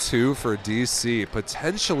number 2 for DC.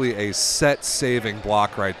 Potentially a set-saving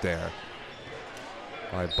block right there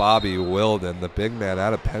by Bobby Wilden, the big man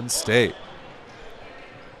out of Penn State.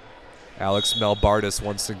 Alex Melbardis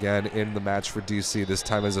once again in the match for DC, this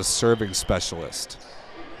time as a serving specialist.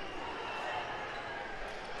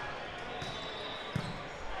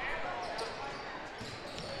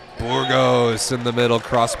 Burgos in the middle,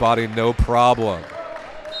 crossbody, no problem.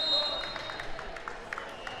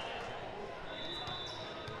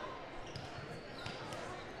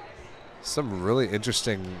 Some really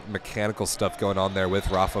interesting mechanical stuff going on there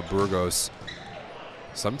with Rafa Burgos.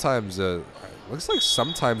 Sometimes, looks like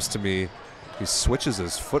sometimes to me, he switches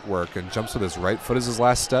his footwork and jumps with his right foot as his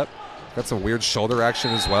last step. Got some weird shoulder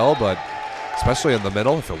action as well, but especially in the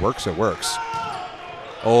middle, if it works, it works.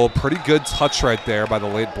 Oh, pretty good touch right there by the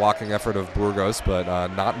late blocking effort of Burgos, but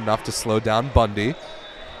not enough to slow down Bundy.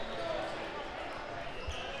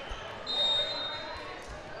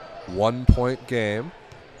 One-point game.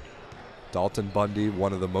 Dalton Bundy,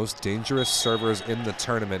 one of the most dangerous servers in the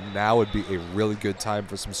tournament. Now would be a really good time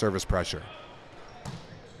for some service pressure.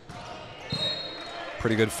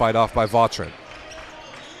 Pretty good fight off by Vautrin.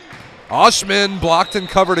 Oshman blocked and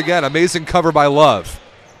covered again. Amazing cover by Love.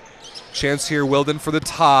 Chance here, Wilden for the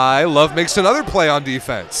tie. Love makes another play on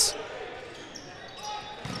defense.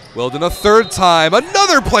 Wilden a third time.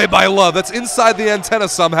 Another play by Love. That's inside the antenna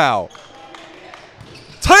somehow.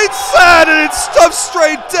 Tight set, and it's stuffed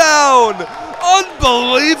straight down.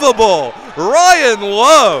 Unbelievable. Ryan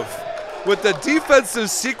Love with the defensive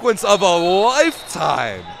sequence of a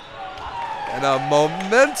lifetime. And a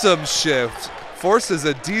momentum shift forces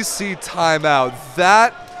a DC timeout.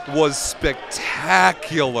 That was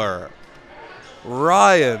spectacular.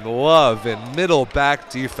 Ryan Love in middle back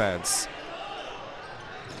defense.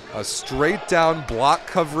 A straight down block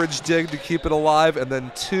coverage dig to keep it alive, and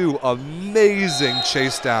then 2 amazing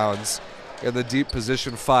chase downs in the deep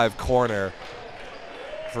position 5 corner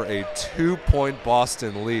for a 2-point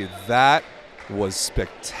Boston lead. That was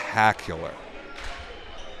spectacular.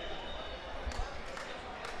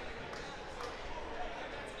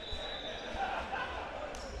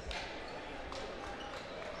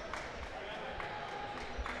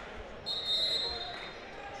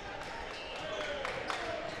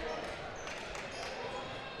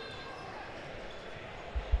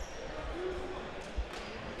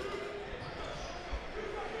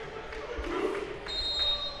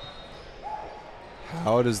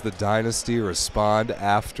 How does the Dynasty respond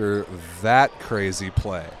after that crazy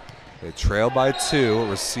play? They trail by 2,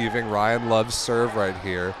 receiving Ryan Love's serve right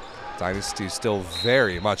here. Dynasty still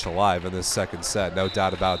very much alive in this second set, no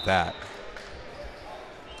doubt about that.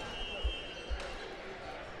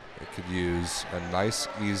 They could use a nice,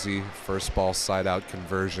 easy first ball side out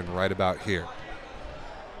conversion right about here.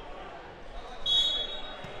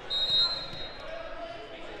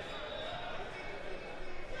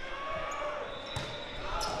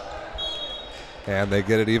 And they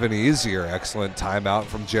get it even easier. Excellent timeout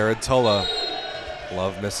from Jared Tola.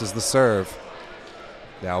 Love misses the serve.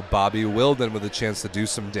 Now Bobby Wilden with a chance to do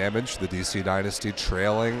some damage. The DC Dynasty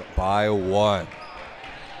trailing by 1.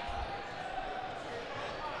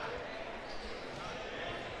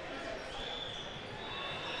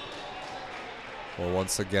 We'll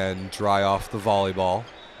once again dry off the volleyball.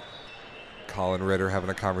 Colin Ritter having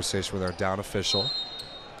a conversation with our down official.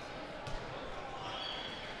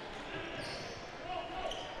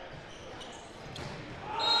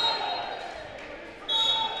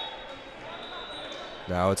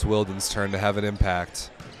 Now it's Wilden's turn to have an impact.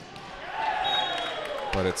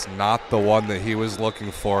 But it's not the one that he was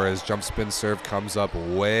looking for, as jump spin serve comes up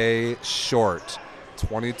way short.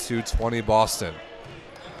 22-20 Boston.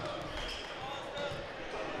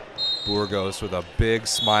 Burgos with a big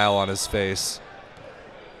smile on his face.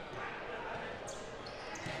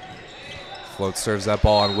 Float serves that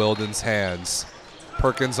ball on Wilden's hands.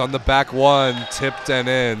 Perkins on the back 1, tipped and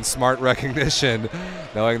in. Smart recognition,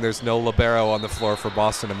 knowing there's no libero on the floor for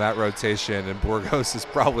Boston in that rotation, and Burgos is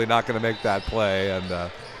probably not going to make that play,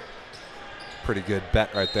 and pretty good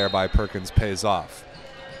bet right there by Perkins pays off.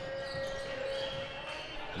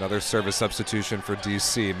 Another service substitution for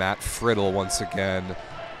DC. Matt Friddle once again,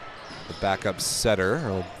 the backup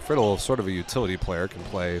setter. Friddle, sort of a utility player, can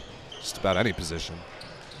play just about any position.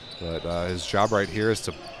 But his job right here is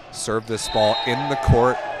to serve this ball in the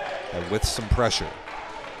court and with some pressure.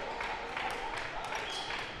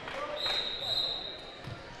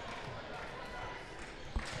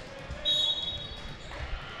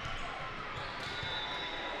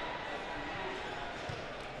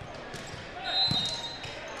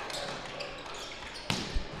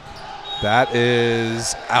 That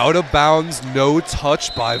is out of bounds, no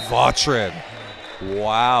touch by Vautrin.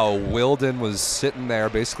 Wow, Wilden was sitting there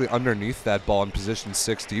basically underneath that ball in position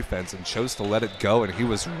 6 defense and chose to let it go, and he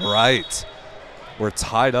was right. We're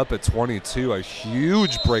tied up at 22, a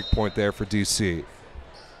huge break point there for DC.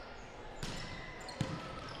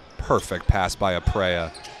 Perfect pass by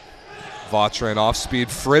Aprea. Vautrin off speed,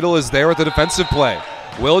 Friddle is there with the defensive play.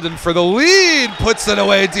 Wilden for the lead, puts it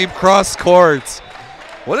away deep cross court.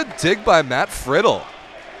 What a dig by Matt Friddle.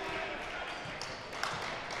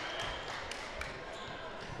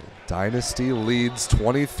 Dynasty leads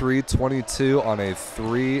 23-22 on a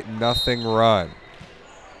 3-0 run.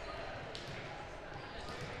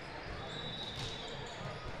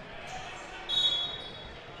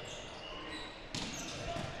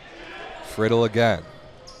 Friddle again.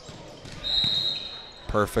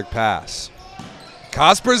 Perfect pass.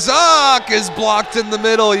 Kasperzak is blocked in the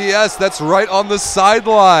middle. Yes, that's right on the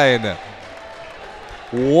sideline.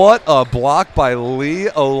 What a block by Lee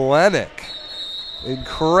Olenek.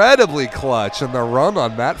 Incredibly clutch, and the run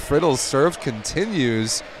on Matt Friddle's serve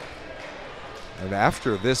continues. And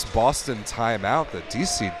after this Boston timeout, the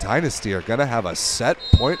DC Dynasty are going to have a set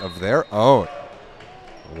point of their own.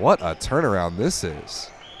 What a turnaround this is.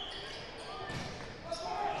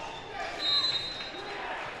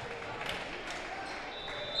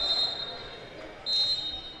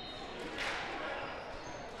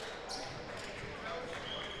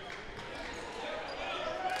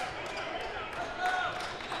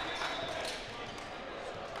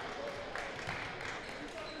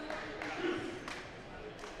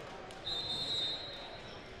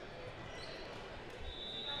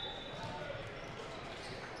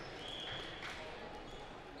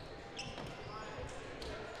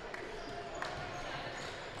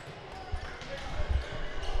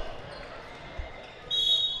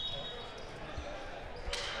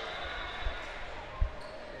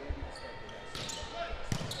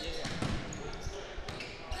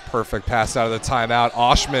 Perfect pass out of the timeout.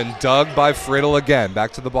 Oshman dug by Friddle again.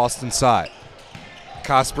 Back to the Boston side.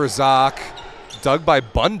 Kasperzak dug by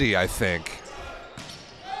Bundy, I think.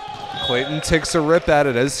 Clayton takes a rip at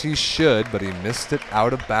it, as he should, but he missed it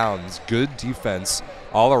out of bounds. Good defense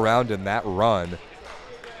all around in that run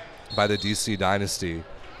by the DC Dynasty.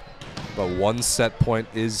 But one set point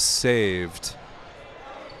is saved.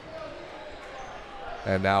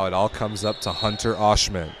 And now it all comes up to Hunter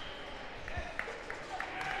Oshman.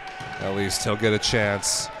 At least he'll get a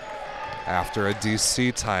chance after a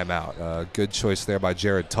DC timeout. A good choice there by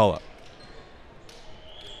Jared Tulloch.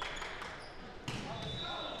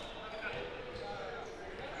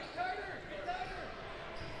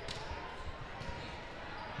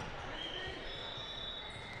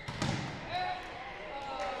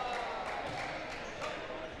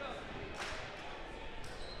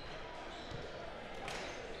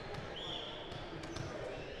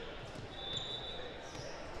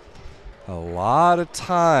 A lot of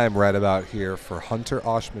time right about here for Hunter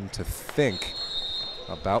Oshman to think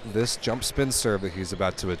about this jump spin serve that he's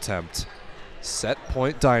about to attempt. Set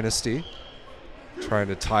point Dynasty, trying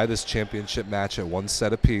to tie this championship match at one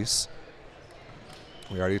set apiece.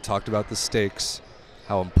 We already talked about the stakes,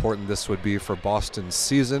 how important this would be for Boston's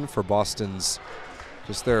season, for Boston's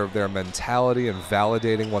just their mentality and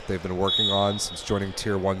validating what they've been working on since joining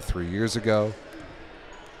Tier 1 3 years ago.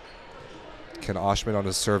 Can Oshman on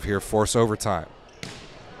his serve here force overtime?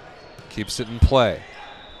 Keeps it in play.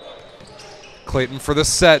 Clayton for the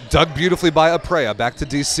set. Dug beautifully by Aprea. Back to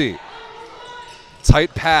DC.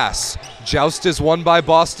 Tight pass. Joust is won by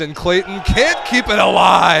Boston. Clayton can't keep it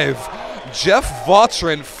alive. Jeff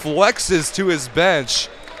Vautrin flexes to his bench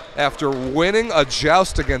after winning a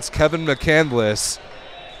joust against Kevin McCandless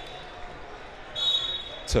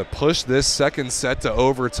to push this second set to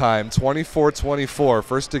overtime. 24-24.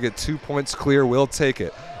 First to get 2 points clear will take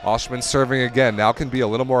it. Oshman serving again. Now can be a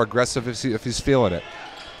little more aggressive if he's feeling it.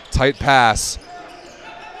 Tight pass.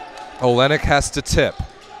 Olenek has to tip.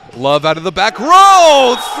 Love out of the back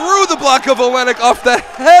row. Through the block of Olenek, off the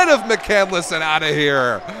head of McCandless and out of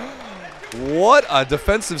here. What a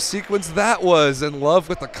defensive sequence that was. And Love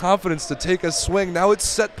with the confidence to take a swing. Now it's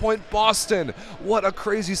set point Boston. What a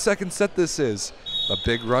crazy second set this is. A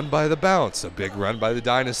big run by the Bounce, a big run by the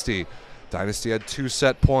Dynasty. Dynasty had 2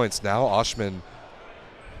 set points. Now Oshman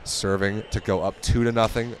serving to go up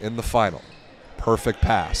 2-0 in the final. Perfect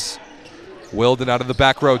pass. Wilden out of the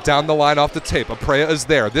back row, down the line off the tape. Aprea is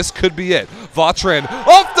there. This could be it. Vautrin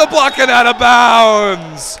off the block and out of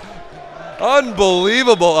bounds.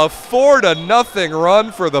 Unbelievable. A 4-0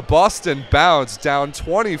 run for the Boston Bounce, down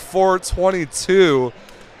 24-22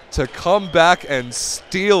 to come back and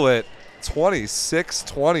steal it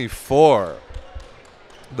 26-24.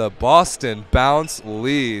 The Boston Bounce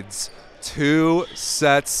leads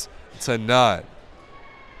 2-0.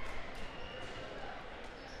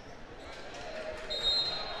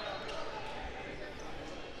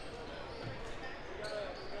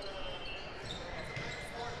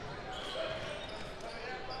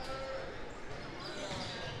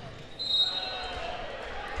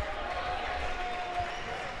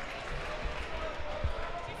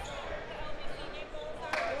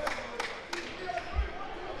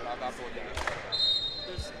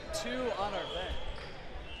 There's 2 on our bench.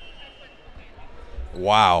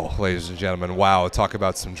 Wow, ladies and gentlemen, wow. Talk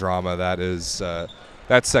about some drama. That is the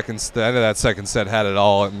end of that second set had it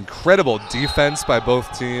all. Incredible defense by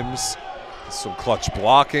both teams. Some clutch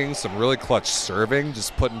blocking, some really clutch serving,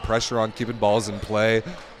 just putting pressure on, keeping balls in play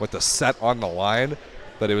with the set on the line.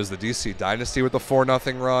 But it was the DC Dynasty with the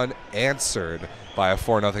 4-0 run, answered by a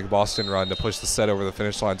 4-0 Boston run to push the set over the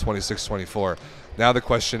finish line 26-24. Now the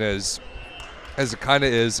question is, as it kind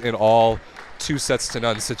of is in all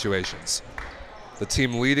 2-0 situations, the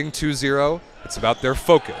team leading 2-0, it's about their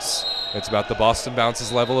focus. It's about the Boston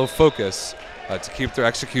Bounce's level of focus to keep their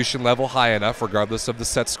execution level high enough regardless of the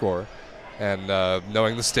set score. And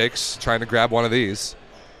knowing the stakes, trying to grab one of these.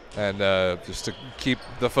 And just to keep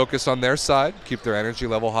the focus on their side, keep their energy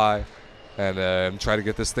level high, and try to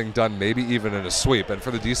get this thing done, maybe even in a sweep. And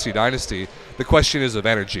for the DC Dynasty, the question is of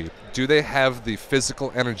energy. Do they have the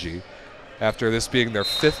physical energy, after this being their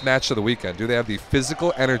 5th match of the weekend, do they have the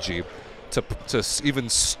physical energy to even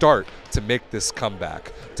start to make this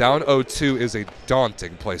comeback? Down 0-2 is a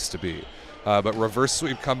daunting place to be. But reverse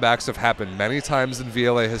sweep comebacks have happened many times in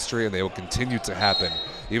VLA history, and they will continue to happen.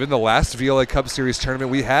 Even the last VLA Cup Series tournament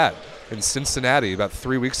we had in Cincinnati about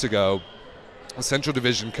 3 weeks ago, the Central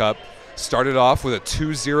Division Cup started off with a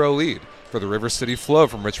 2-0 lead for the River City Flow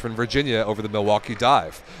from Richmond, Virginia over the Milwaukee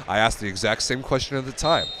Dive. I asked the exact same question at the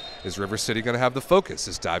time. Is River City going to have the focus?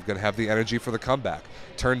 Is Dive going to have the energy for the comeback?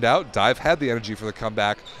 Turned out Dive had the energy for the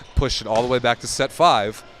comeback, pushed it all the way back to set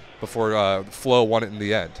 5 before Flow won it in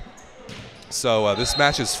the end. So this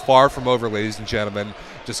match is far from over, ladies and gentlemen.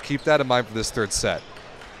 Just keep that in mind for this 3rd set.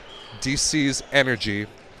 DC's energy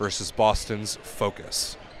versus Boston's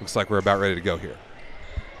focus. Looks like we're about ready to go here.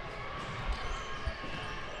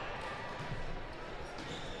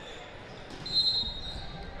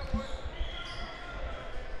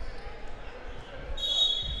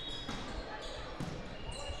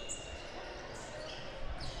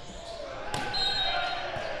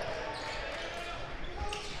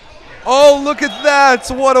 Oh, look at that.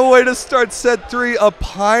 What a way to start set 3, a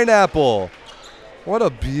pineapple. What a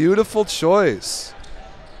beautiful choice.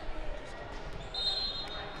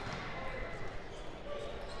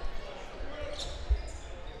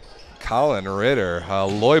 Colin Ritter,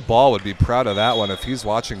 Lloyd Ball would be proud of that one if he's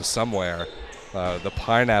watching somewhere. The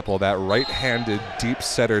pineapple, that right-handed deep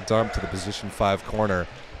setter dump to the position 5 corner,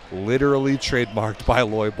 literally trademarked by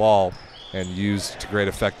Lloyd Ball and used to great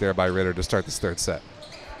effect there by Ritter to start this 3rd set.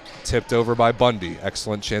 Tipped over by Bundy.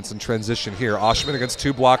 Excellent chance in transition here. Oshman against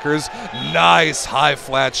 2 blockers. Nice high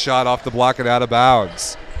flat shot off the block and out of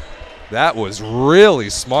bounds. That was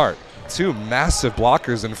really smart. 2 massive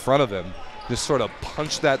blockers in front of him. Just sort of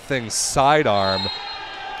punched that thing sidearm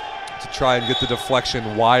to try and get the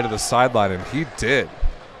deflection wide of the sideline, and he did.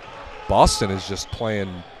 Boston is just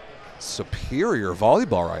playing superior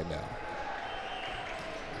volleyball right now.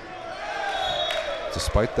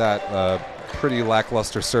 Despite that pretty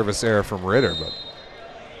lackluster service error from Ritter, but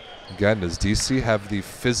again, does DC have the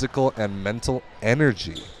physical and mental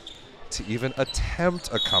energy to even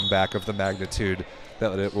attempt a comeback of the magnitude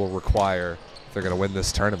that it will require if they're going to win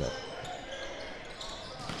this tournament?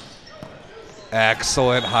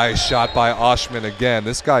 Excellent high shot by Oshman again.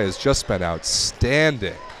 This guy has just been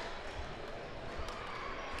outstanding.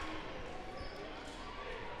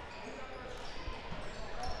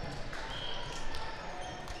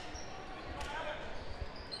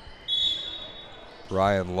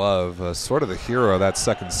 Ryan Love, sort of the hero of that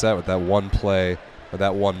 2nd set with that one play, or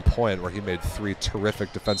that 1 point where he made 3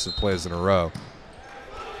 terrific defensive plays in a row.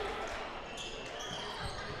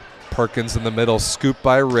 Perkins in the middle, scooped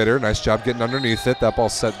by Ritter. Nice job getting underneath it. That ball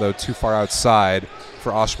set, though, too far outside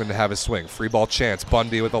for Oshman to have his swing. Free ball chance.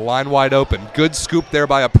 Bundy with the line wide open. Good scoop there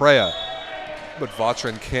by Aprea. But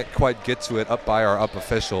Vautrin can't quite get to it up by our up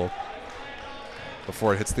official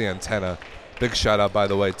before it hits the antenna. Big shout out, by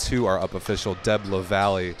the way, to our up official, Deb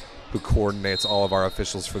LaValle, who coordinates all of our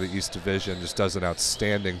officials for the East Division. Just does an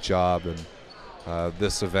outstanding job in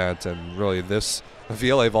this event, and really this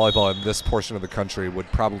VLA volleyball in this portion of the country would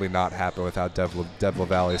probably not happen without Deb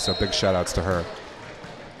LaValle, so big shout outs to her.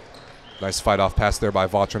 Nice fight-off pass there by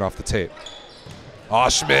Vautrin off the tape.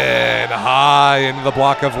 Oshman high into the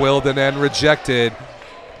block of Wilden and rejected.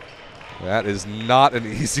 That is not an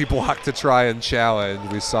easy block to try and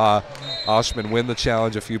challenge. We saw Oshman win the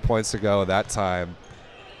challenge a few points ago. That time,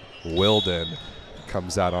 Wilden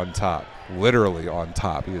comes out on top, literally on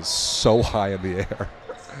top. He is so high in the air.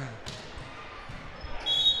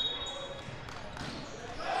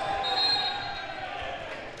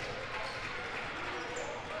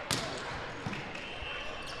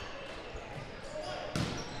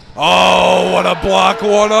 Oh, what a block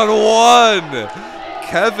one-on-one.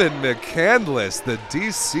 Kevin McCandless, the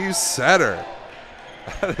DC setter.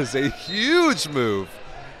 That is a huge move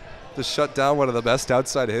to shut down one of the best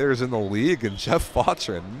outside hitters in the league, and Jeff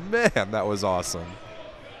Vautrin. Man, that was awesome.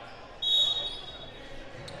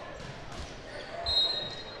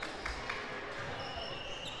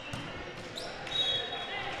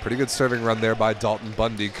 Pretty good serving run there by Dalton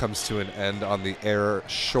Bundy. Comes to an end on the error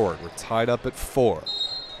short. We're tied up at 4.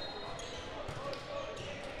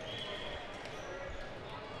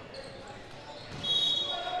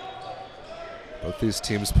 Both these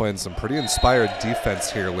teams playing some pretty inspired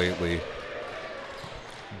defense here lately.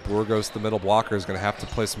 Burgos, the middle blocker, is going to have to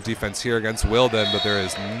play some defense here against Wilden, but there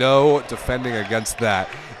is no defending against that.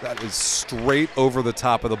 That is straight over the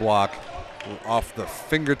top of the block, off the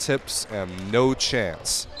fingertips, and no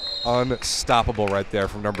chance. Unstoppable right there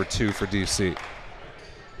from number 2 for DC.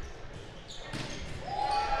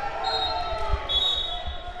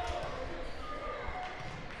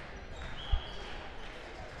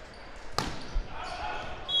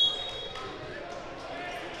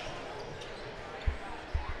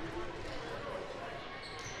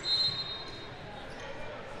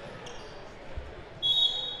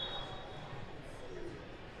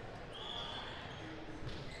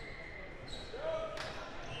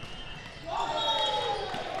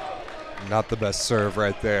 Not the best serve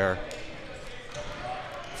right there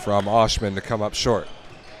from Oshman to come up short.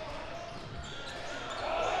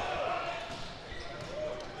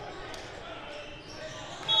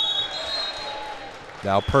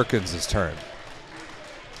 Now Perkins' turn.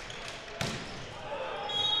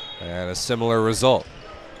 And a similar result.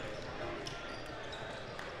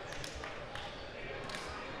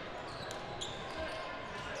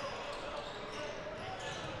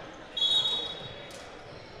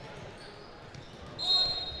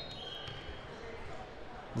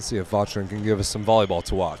 Let's see if Vautrin can give us some volleyball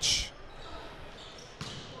to watch.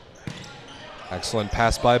 Excellent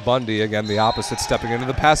pass by Bundy. Again, the opposite, stepping into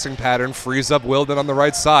the passing pattern. Frees up Wilden on the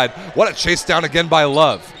right side. What a chase down again by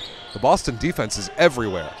Love. The Boston defense is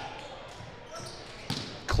everywhere.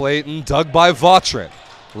 Clayton dug by Vautrin.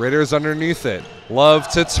 Ritter's underneath it. Love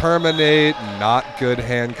to terminate. Not good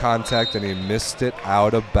hand contact, and he missed it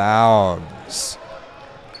out of bounds.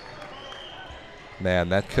 Man,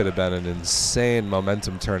 that could have been an insane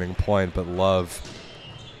momentum turning point, but Love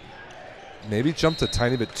maybe jumped a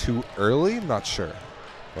tiny bit too early, not sure.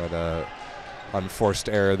 But unforced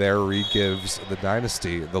error there re-gives the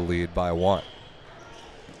Dynasty the lead by 1.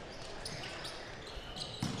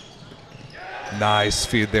 Nice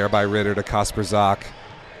feed there by Ritter to Kasperzak,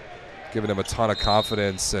 giving him a ton of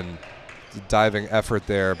confidence, and diving effort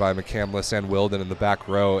there by McCandless and Wilden in the back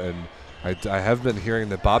row. And I have been hearing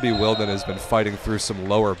that Bobby Wilden has been fighting through some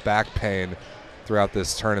lower back pain throughout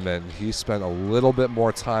this tournament. He spent a little bit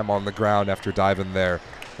more time on the ground after diving there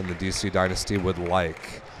than the DC Dynasty would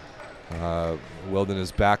like. Wilden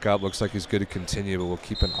is back up. Looks like he's good to continue, but we'll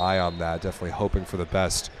keep an eye on that. Definitely hoping for the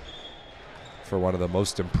best for one of the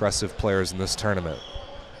most impressive players in this tournament.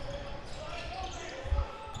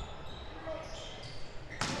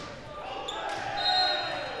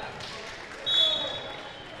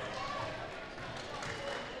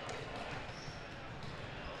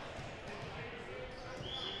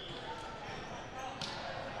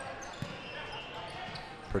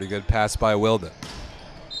 Pretty good pass by Wilden.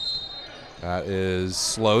 That is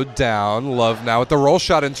slowed down. Love now at the roll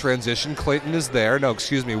shot in transition. Clayton is there. No,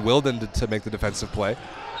 excuse me, Wilden to make the defensive play.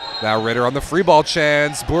 Now Ritter on the free ball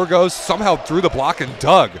chance. Burgos somehow threw the block and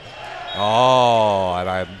dug. Oh, and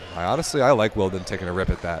I honestly, I like Wilden taking a rip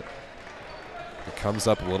at that. It comes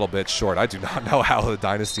up a little bit short. I do not know how the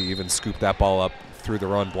Dynasty even scooped that ball up through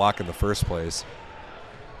their own block in the first place.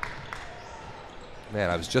 Man,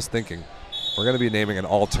 I was just thinking, we're going to be naming an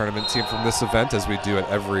all-tournament team from this event, as we do at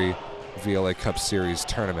every VLA Cup Series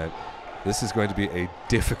tournament. This is going to be a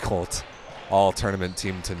difficult all-tournament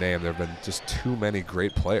team to name. There have been just too many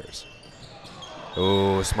great players.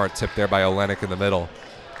 Oh, smart tip there by Olenek in the middle.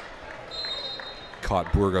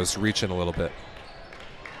 Caught Burgos reaching a little bit.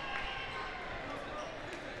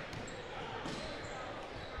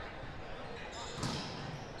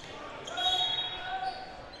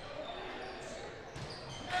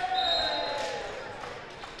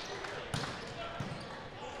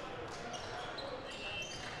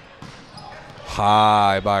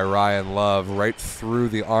 high by Ryan Love, right through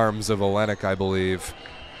the arms of Olenek, I believe.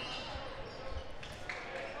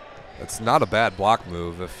 It's not a bad block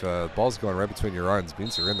move. If the ball's going right between your arms, it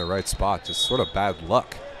means you're in the right spot. Just sort of bad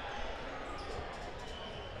luck.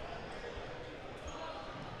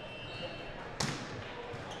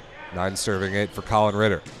 Nine serving 8 for Colin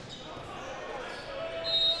Ritter.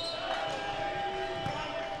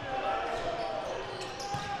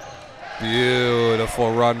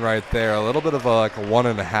 Beautiful run right there. A little bit of like a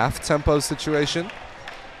 1.5 tempo situation,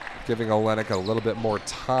 giving Olenek a little bit more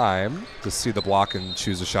time to see the block and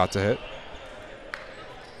choose a shot to hit.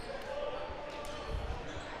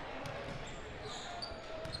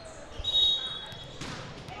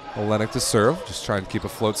 Olenek to serve, just trying to keep a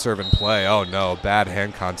float serve in play. Oh no, bad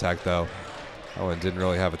hand contact though. Owen didn't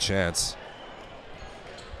really have a chance.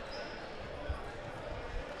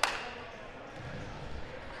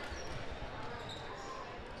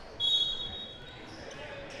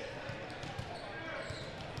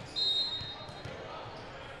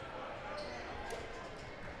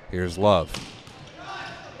 Here's Love.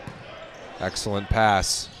 Excellent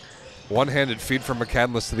pass. One-handed feed from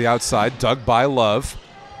McCandless to the outside, dug by Love.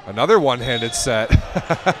 Another one-handed set.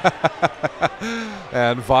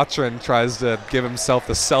 And Vatrin tries to give himself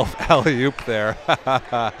the self alley-oop there.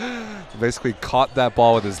 Basically caught that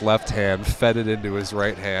ball with his left hand, fed it into his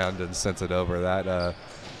right hand, and sent it over. That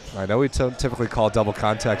I know we don't typically call double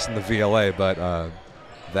contacts in the VLA, but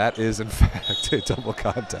that is, in fact, a double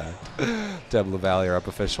contact. Deb LaValle, our up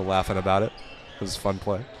official, laughing about it. It was a fun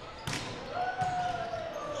play.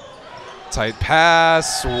 Tight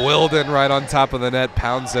pass. Wilden right on top of the net.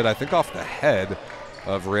 Pounds it, I think, off the head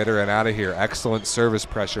of Ritter and out of here. Excellent service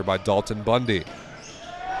pressure by Dalton Bundy.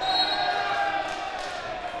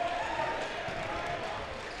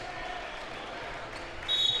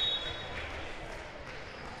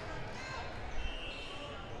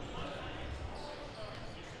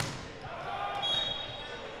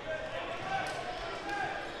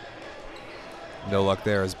 No luck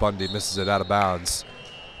there as Bundy misses it out of bounds.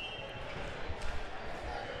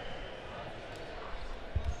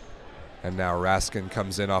 And now Raskin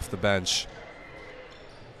comes in off the bench.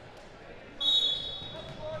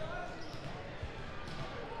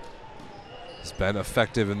 He's been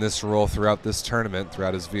effective in this role throughout this tournament,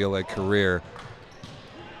 throughout his VLA career.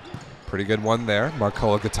 Pretty good one there.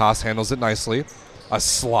 Marcola Gatas handles it nicely. A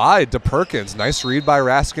slide to Perkins. Nice read by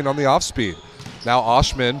Raskin on the off speed. Now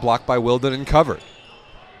Oshman blocked by Wilden and covered.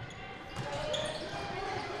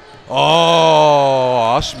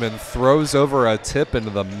 Oh, Oshman throws over a tip into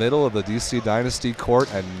the middle of the DC Dynasty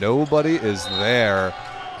court, and nobody is there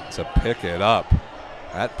to pick it up.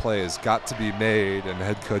 That play has got to be made, and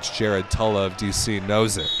head coach Jared Tulla of DC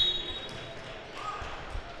knows it.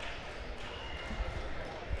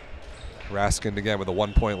 Raskin again with a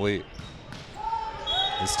 1-point lead.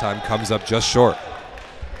 This time comes up just short.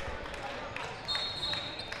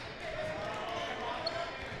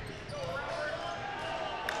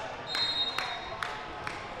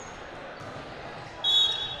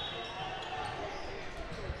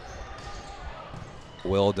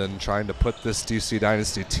 Wilden trying to put this DC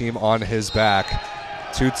Dynasty team on his back.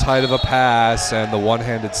 Too tight of a pass, and the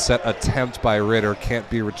one-handed set attempt by Ritter can't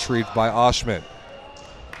be retrieved by Oshman.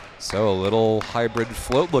 So a little hybrid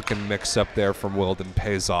float-looking mix-up there from Wilden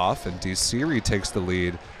pays off, and DC retakes the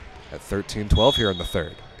lead at 13-12 here in the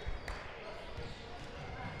third.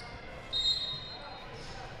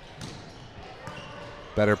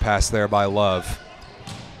 Better pass there by Love.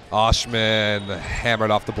 Oshman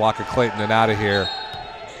hammered off the block of Clayton and out of here.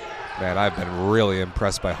 Man, I've been really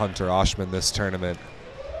impressed by Hunter Oshman this tournament.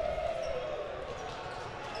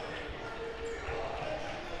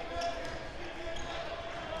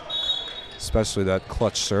 Especially that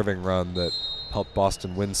clutch serving run that helped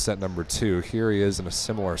Boston win set number 2. Here he is in a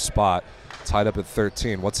similar spot, tied up at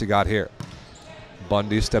 13. What's he got here?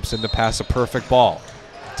 Bundy steps in to pass a perfect ball.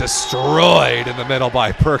 Destroyed in the middle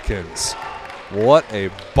by Perkins. What a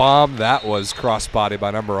bomb that was, crossbody by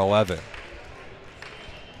number 11.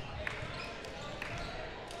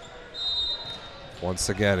 Once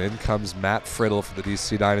again, in comes Matt Friddle for the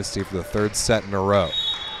DC Dynasty for the third set in a row.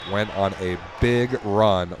 Went on a big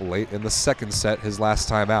run late in the second set, his last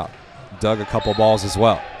time out. Dug a couple balls as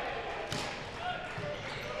well.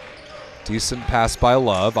 Decent pass by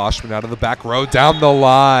Love. Oshman out of the back row, down the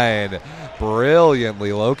line.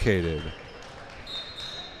 Brilliantly located.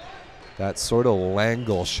 That sort of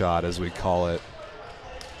Langle shot, as we call it.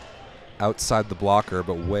 Outside the blocker,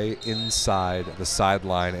 but way inside the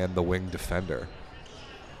sideline and the wing defender.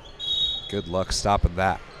 Good luck stopping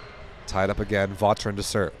that. Tied up again, Vatrin to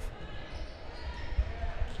serve.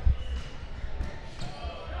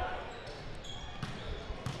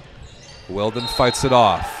 Wilden fights it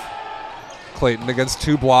off. Clayton against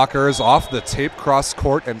two blockers, off the tape cross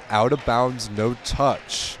court and out of bounds, no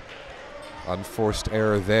touch. Unforced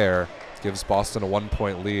error there. Gives Boston a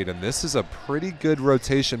 1-point lead, and this is a pretty good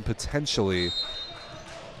rotation potentially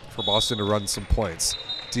for Boston to run some points.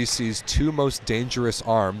 DC's two most dangerous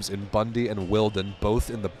arms in Bundy and Wilden,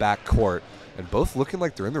 both in the back court, and both looking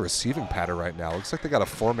like they're in the receiving pattern right now. Looks like they got a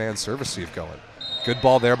four-man serve receive going. Good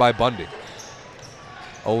ball there by Bundy.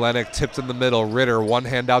 Olenek tipped in the middle. Ritter, one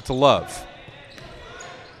hand out to Love.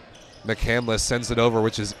 McCandless sends it over,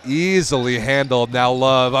 which is easily handled. Now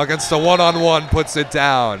Love against a one-on-one puts it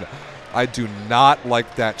down. I do not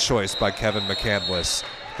like that choice by Kevin McCandless.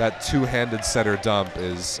 That two-handed center dump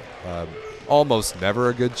is almost never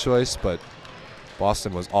a good choice, but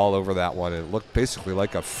Boston was all over that one. It looked basically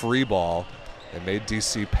like a free ball. It made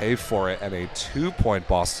DC pay for it, and a 2-point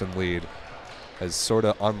Boston lead has sort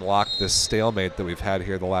of unlocked this stalemate that we've had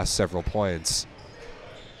here the last several points.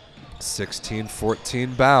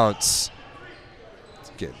 16-14 bounce.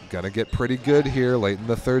 It's gonna get pretty good here late in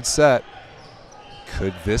the third set.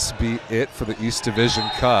 Could this be it for the East Division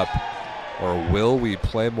Cup, or will we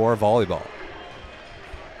play more volleyball?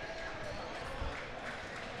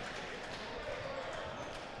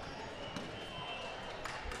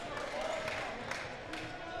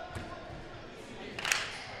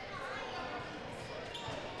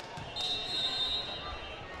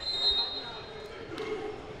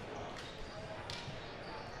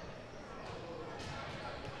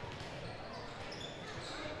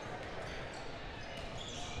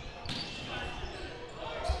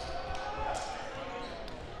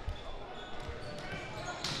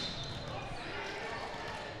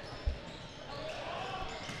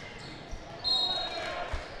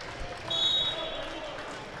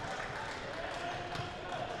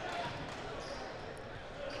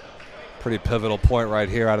 Pretty pivotal point right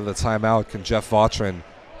here out of the timeout. Can Jeff Vautrin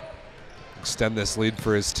extend this lead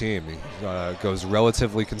for his team? He goes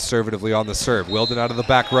relatively conservatively on the serve. Wilden out of the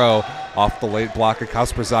back row, off the late block of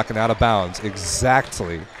Kasperzak and out of bounds.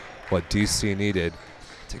 Exactly what DC needed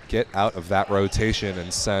to get out of that rotation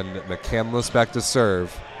and send McCandless back to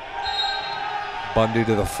serve. Bundy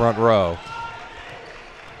to the front row.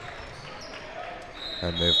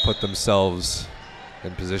 And they've put themselves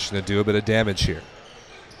in position to do a bit of damage here.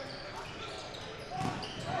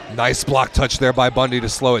 Nice block touch there by Bundy to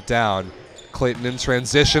slow it down. Clayton in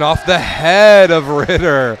transition off the head of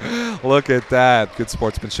Ritter. Look at that. Good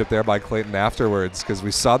sportsmanship there by Clayton afterwards, because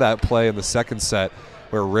we saw that play in the second set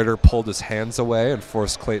where Ritter pulled his hands away and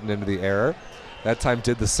forced Clayton into the error. That time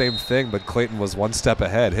did the same thing, but Clayton was one step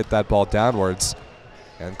ahead, hit that ball downwards,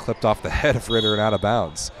 and clipped off the head of Ritter and out of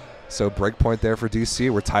bounds. So break point there for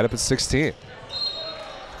DC. We're tied up at 16.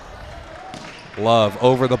 Love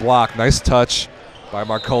over the block. Nice touch by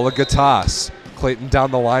Marcola Gatas. Clayton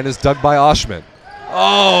down the line is dug by Oshman.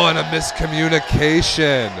 Oh, and a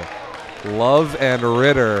miscommunication. Love and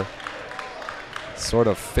Ritter sort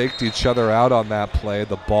of faked each other out on that play.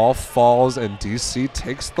 The ball falls and DC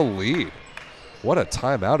takes the lead. What a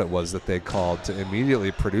timeout it was that they called to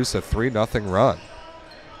immediately produce a 3-0 run.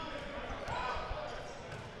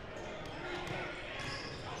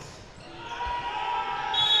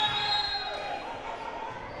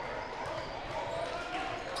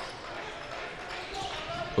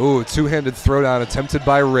 Ooh, two-handed throwdown attempted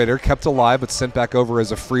by Ritter, kept alive but sent back over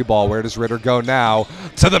as a free ball. Where does Ritter go now?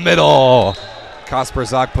 To the middle.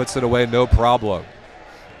 Kasperzak puts it away, no problem.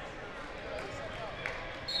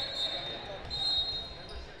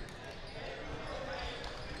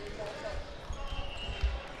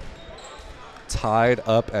 Tied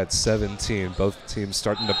up at 17. Both teams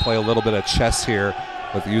starting to play a little bit of chess here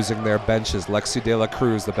with using their benches. Lexi De La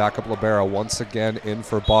Cruz, the backup libero, once again in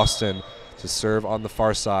for Boston to serve on the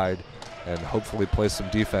far side and hopefully play some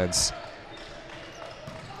defense.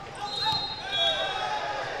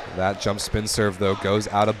 That jump spin serve, though, goes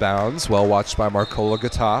out of bounds. Well watched by Marcola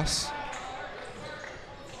Gatas.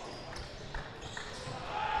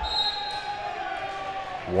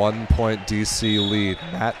 One-point DC lead.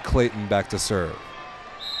 Matt Clayton back to serve.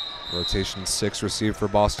 Rotation 6 received for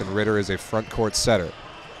Boston. Ritter is a front court setter.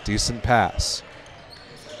 Decent pass.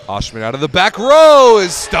 Oshman out of the back row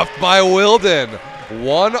is stuffed by Wilden.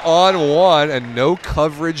 One-on-one and no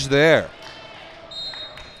coverage there.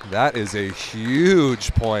 That is a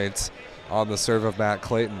huge point on the serve of Matt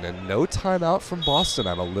Clayton, and no timeout from Boston.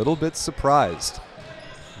 I'm a little bit surprised.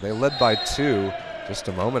 They led by 2 just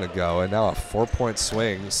a moment ago, and now a 4-point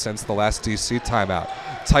swing since the last DC timeout.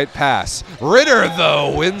 Tight pass. Ritter,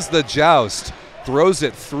 though, wins the joust. Throws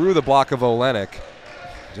it through the block of Olenek.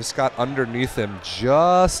 Just got underneath him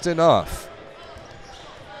just enough.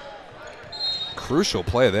 crucial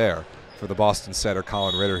play there for the Boston setter,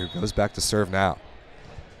 Colin Ritter, who goes back to serve now.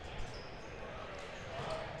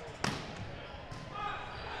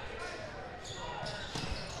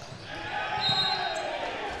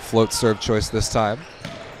 Float serve choice this time.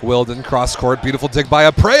 Wilden cross court, beautiful dig by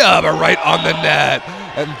Aprea, but right on the net.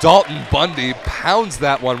 And Dalton Bundy pounds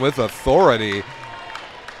that one with authority.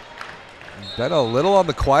 Been a little on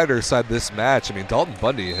the quieter side this match. I mean, Dalton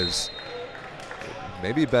Bundy has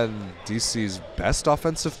maybe been DC's best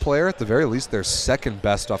offensive player, at the very least their second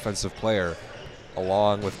best offensive player,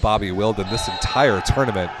 along with Bobby Wilden this entire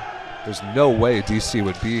tournament. There's no way DC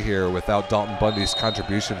would be here without Dalton Bundy's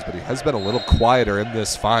contributions, but he has been a little quieter in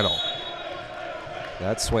this final.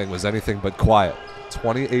 That swing was anything but quiet.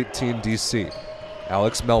 2018 DC.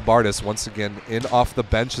 Alex Melbardis once again in off the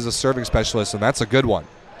bench as a serving specialist, and that's a good one.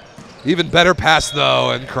 Even better pass though,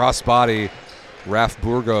 and crossbody. Raf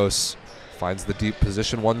Burgos finds the deep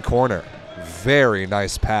position one corner. Very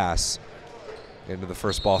nice pass into the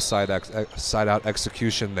first ball side out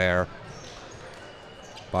execution there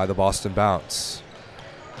by the Boston Bounce.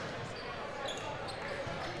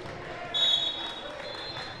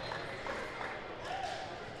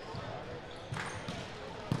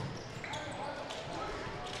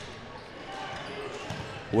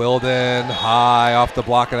 Wilden high off the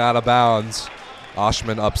block and out of bounds.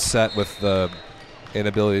 Oshman upset with the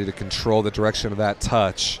inability to control the direction of that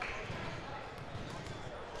touch.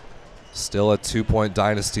 Still a 2-point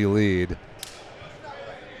Dynasty lead.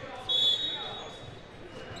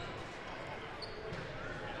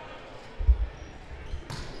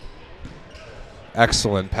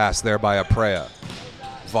 Excellent pass there by Aprea.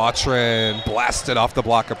 Vautrin blasted off the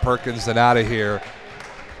block of Perkins and out of here.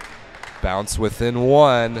 Bounce within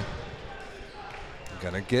one.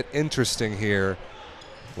 Gonna get interesting here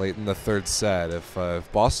late in the third set. If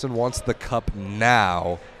Boston wants the cup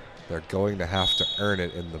now, they're going to have to earn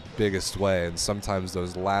it in the biggest way. And sometimes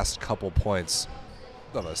those last couple points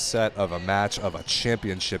of a set, of a match, of a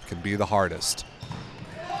championship can be the hardest.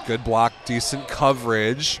 Good block, decent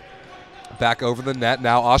coverage. Back over the net.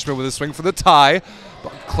 Now Oshman with a swing for the tie.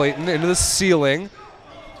 Clayton into the ceiling.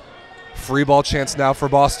 Free ball chance now for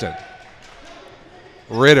Boston.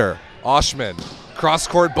 Ritter, Oshman, cross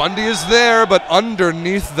court. Bundy is there, but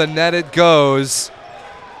underneath the net it goes.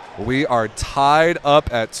 We are tied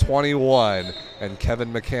up at 21, and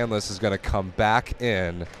Kevin McCandless is going to come back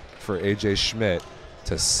in for AJ Schmidt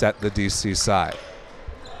to set the DC side.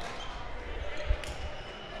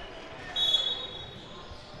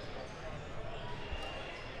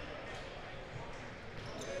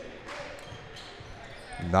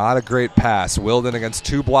 Not a great pass. Wilden against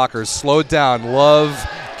two blockers. Slowed down. Love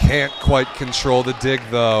can't quite control the dig,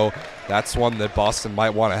 though. That's one that Boston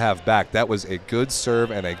might want to have back. That was a good serve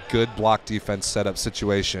and a good block defense setup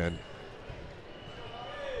situation.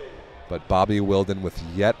 But Bobby Wilden with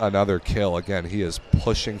yet another kill. Again, he is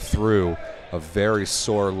pushing through a very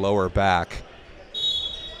sore lower back.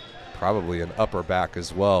 Probably an upper back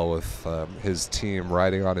as well, with his team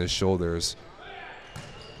riding on his shoulders.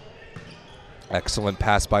 Excellent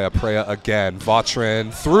pass by Aprea again.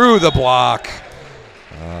 Vautrin through the block.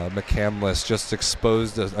 McCandless just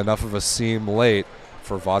exposed enough of a seam late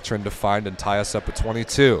for Vautrin to find and tie us up at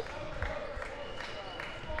 22.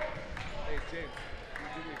 Hey, James, can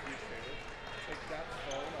you do me a huge favor? Take that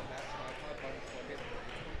phone on that tripod, unplug it,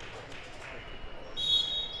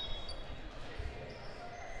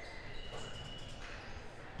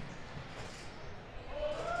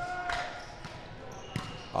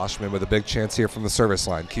 Oshman with a big chance here from the service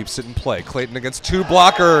line. Keeps it in play. Clayton against two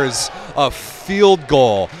blockers. A field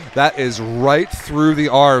goal. That is right through the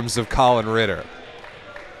arms of Colin Ritter.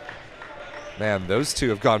 Man, those two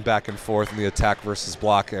have gone back and forth in the attack versus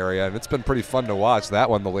block area, and it's been pretty fun to watch. That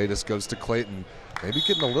one, the latest, goes to Clayton. Maybe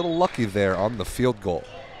getting a little lucky there on the field goal.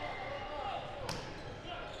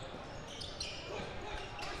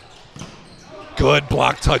 Good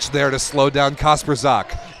block touch there to slow down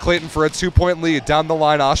Kasperzak. Clayton for a 2-point lead. Down the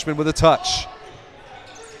line, Oshman with a touch.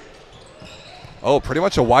 Oh, pretty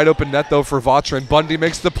much a wide open net though for Vautrin. Bundy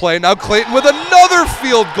makes the play. Now Clayton with another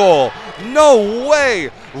field goal. No way.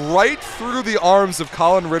 Right through the arms of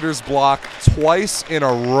Colin Ritter's block twice in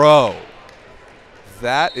a row.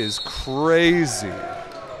 That is crazy.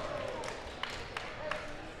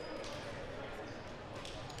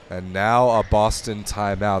 And now a Boston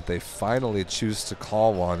timeout. They finally choose to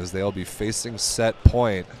call one as they'll be facing set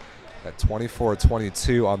point at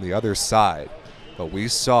 24-22 on the other side. But we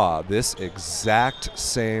saw this exact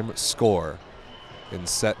same score in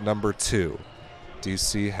set number 2.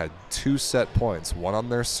 DC had 2 set points, one on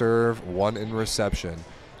their serve, one in reception.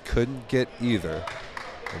 Couldn't get either.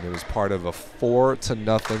 And it was part of a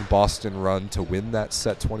 4-0 Boston run to win that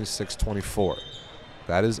set 26-24.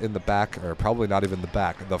 That is in the back, or probably not even the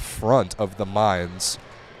back, the front of the minds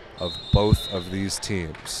of both of these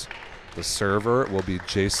teams. The server will be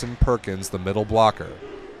Jason Perkins, the middle blocker.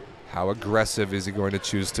 How aggressive is he going to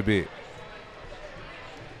choose to be?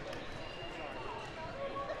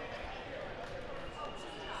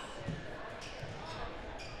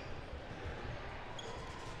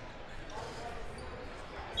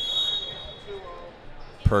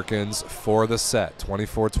 Perkins for the set,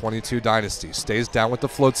 24-22 Dynasty. Stays down with the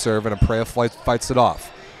float serve, and Aprea fights it off.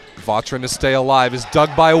 Vautrin to stay alive is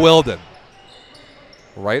dug by Wilden.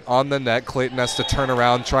 Right on the net, Clayton has to turn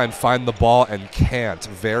around, try and find the ball, and can't.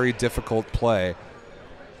 Very difficult play.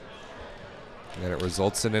 And it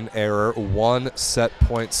results in an error. 1 set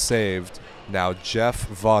point saved. Now Jeff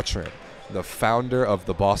Vautrin, the founder of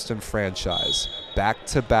the Boston franchise,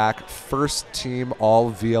 back-to-back first-team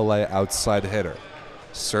all-VLA outside hitter.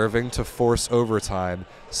 Serving to force overtime,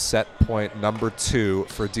 set point number 2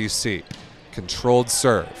 for DC. Controlled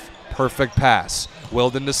serve, perfect pass.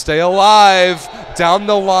 Wilden to stay alive, down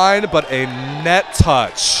the line, but a net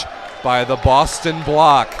touch by the Boston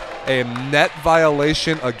block. A net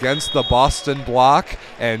violation against the Boston block,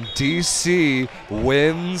 and DC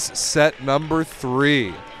wins set number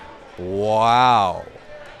 3. Wow.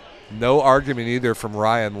 No argument either from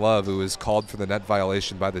Ryan Love, who was called for the net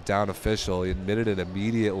violation by the down official. He admitted it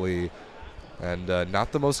immediately, and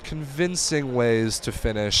not the most convincing ways to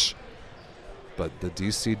finish. But the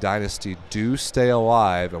DC Dynasty do stay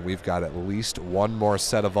alive, and we've got at least one more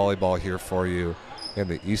set of volleyball here for you in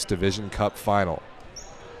the East Division Cup final.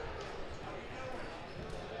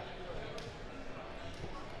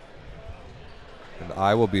 And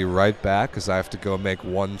I will be right back as I have to go make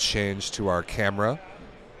one change to our camera.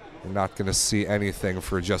 We're not going to see anything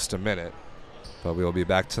for just a minute, but we will be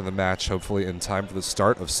back to the match hopefully in time for the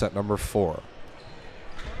start of set number 4.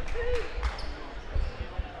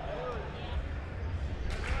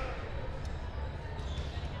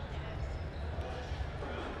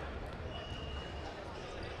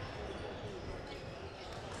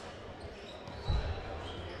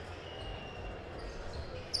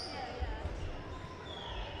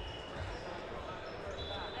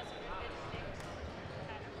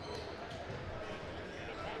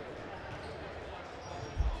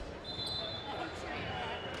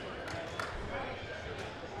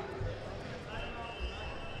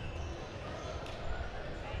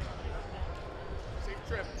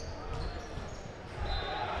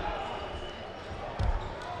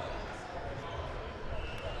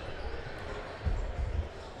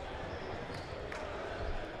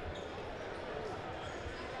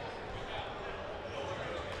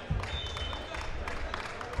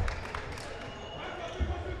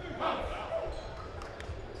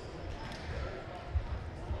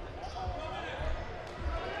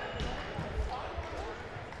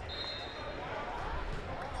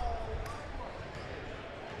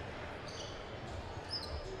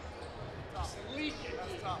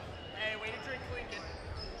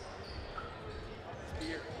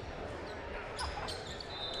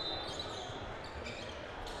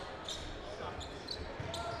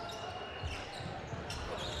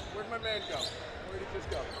 Where'd my man go? Where did he just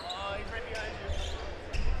go? He's right behind you.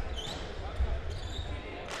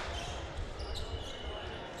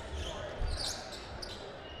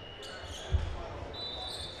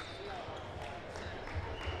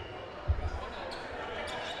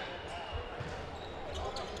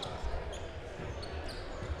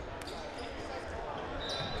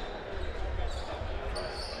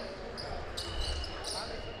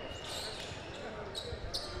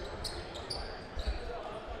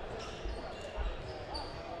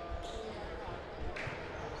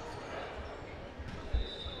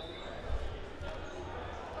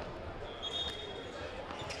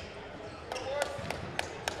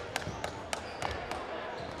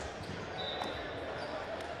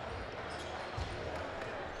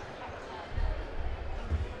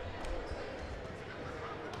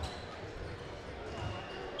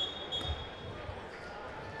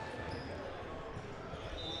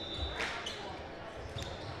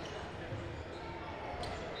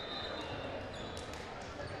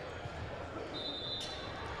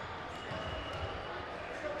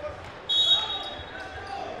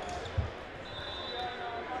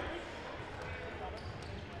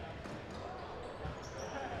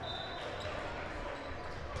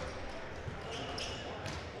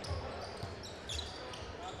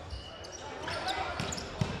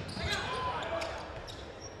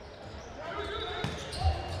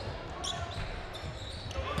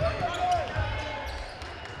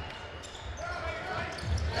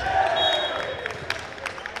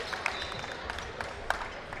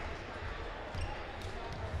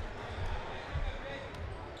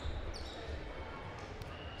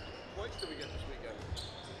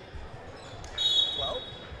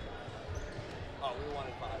 we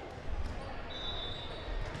wanted 5.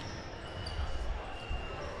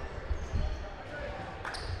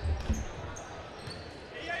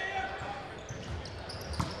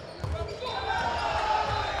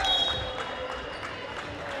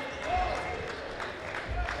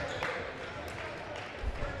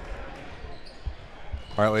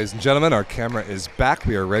 All right, ladies and gentlemen, our camera is back.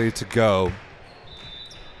 We are ready to go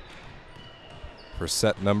for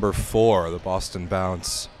set number 4. The Boston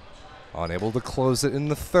Bounce unable to close it in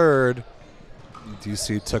the third.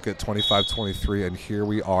 DC took it 25-23, and here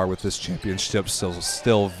we are with this championship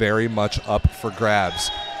still very much up for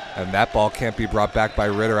grabs. And that ball can't be brought back by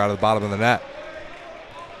Ritter out of the bottom of the net.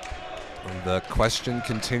 And the question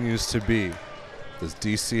continues to be, does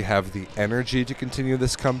DC have the energy to continue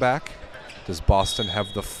this comeback? Does Boston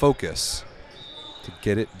have the focus to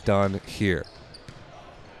get it done here?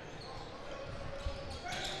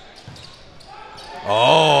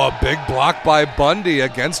 Oh, a big block by Bundy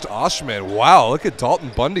against Oshman. Wow, look at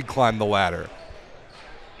Dalton Bundy climb the ladder.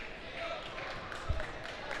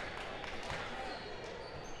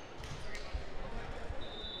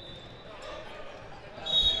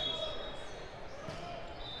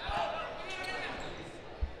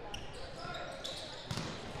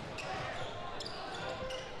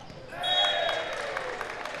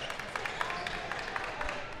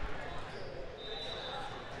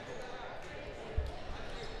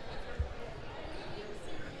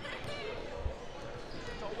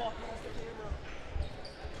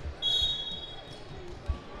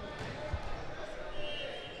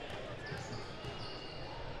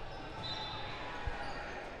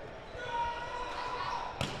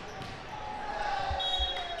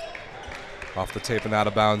 Off the tape and out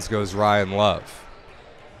of bounds goes Ryan Love.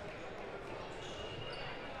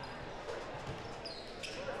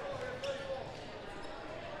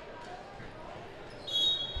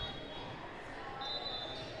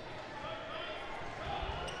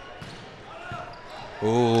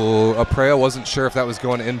 Ooh, Aprea wasn't sure if that was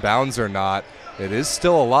going inbounds or not. It is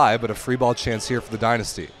still alive, but a free ball chance here for the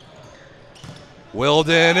Dynasty.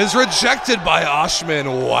 Wilden is rejected by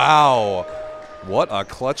Oshman. Wow. What a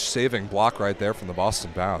clutch saving block right there from the Boston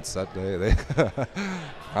Bounce. That day,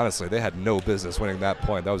 honestly, they had no business winning that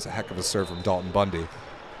point. That was a heck of a serve from Dalton Bundy.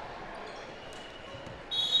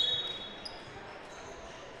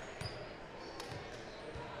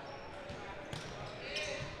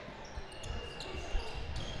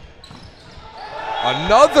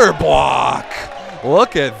 Another block.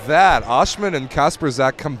 Look at that. Oshman and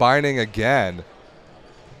Kasperzak combining again.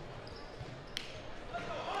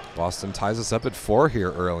 Boston ties us up at 4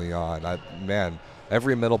 here early on. Man,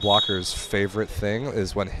 every middle blocker's favorite thing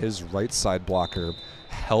is when his right side blocker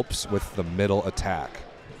helps with the middle attack.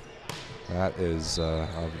 That is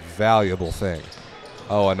a valuable thing.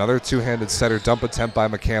 Oh, another two-handed setter dump attempt by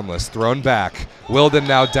McCandless. Thrown back. Wilden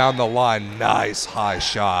now down the line. Nice high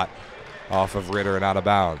shot off of Ritter and out of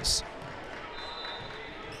bounds.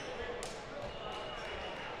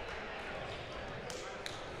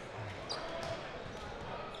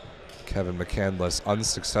 Kevin McCandless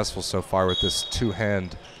unsuccessful so far with this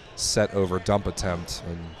two-hand set over dump attempt.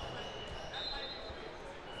 And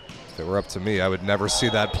if it were up to me, I would never see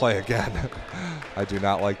that play again. I do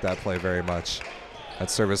not like that play very much.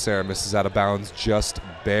 That service error misses out of bounds just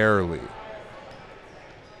barely.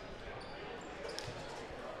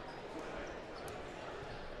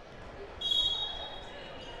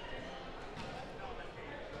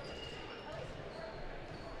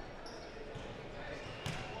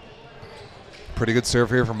 Pretty good serve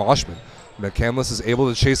here from Oshman. McCandless is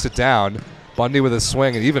able to chase it down. Bundy with a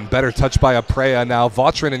swing, and even better touch by Aprea. Now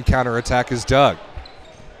Vautrin in counterattack is dug.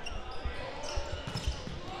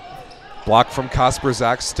 Block from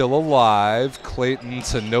Kasperzak, still alive. Clayton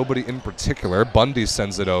to nobody in particular. Bundy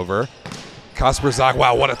sends it over. Kasperzak,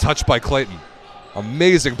 wow, what a touch by Clayton.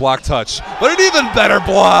 Amazing block touch, but an even better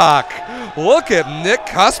block. Look at Nick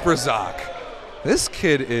Kasperzak. This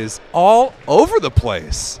kid is all over the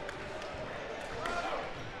place.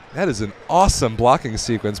 That is an awesome blocking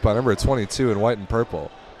sequence by number 22 in white and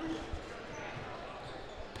purple.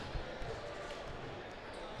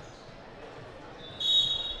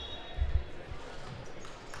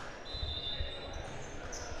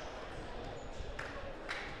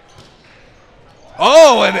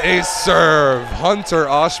 Oh, an ace serve. Hunter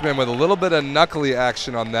Oshman with a little bit of knuckly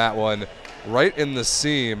action on that one. Right in the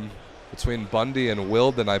seam between Bundy and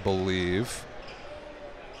Wilden, I believe.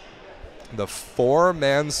 The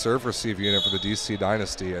 4-man serve receive unit for the DC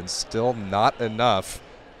Dynasty, and still not enough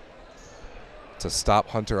to stop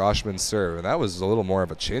Hunter Oshman's serve. And that was a little more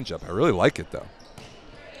of a changeup. I really like it, though.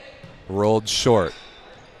 Rolled short.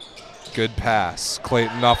 Good pass.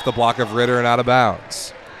 Clayton off the block of Ritter and out of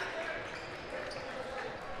bounds.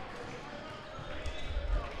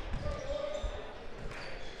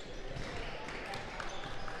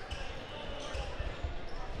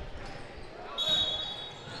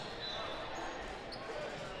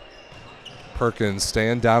 Perkins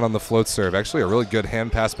staying down on the float serve. Actually a really good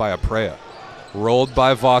hand pass by Aprea. Rolled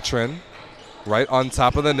by Vautrin. Right on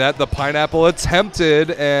top of the net. The pineapple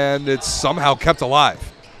attempted, and it's somehow kept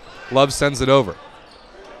alive. Love sends it over.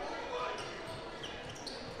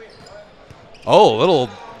 Oh, a little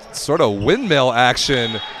sort of windmill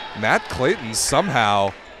action. Matt Clayton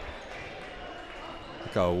somehow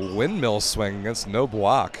like a windmill swing against no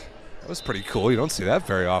block. That was pretty cool. You don't see that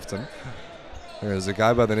very often. There's a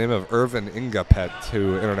guy by the name of Irvin Ingapet,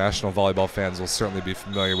 who international volleyball fans will certainly be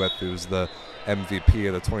familiar with, who's the MVP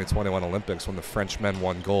of the 2021 Olympics when the French men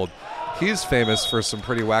won gold. He's famous for some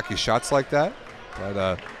pretty wacky shots like that,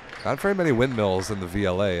 but not very many windmills in the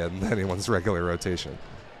VLA in anyone's regular rotation.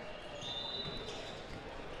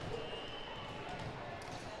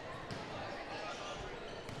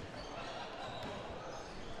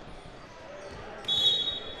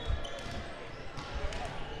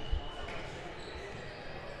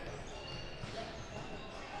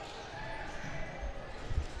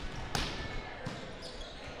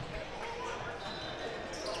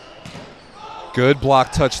 Good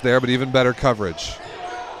block touch there, but even better coverage.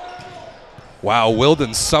 Wow,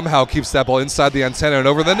 Wilden somehow keeps that ball inside the antenna and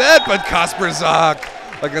over the net, but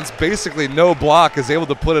Kasperzak, against basically no block, is able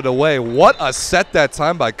to put it away. What a set that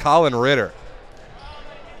time by Colin Ritter.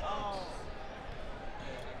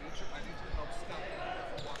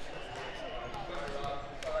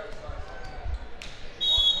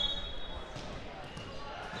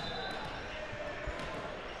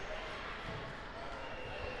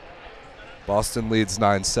 Boston leads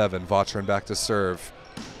 9-7. Vautrin back to serve.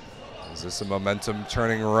 Is this a momentum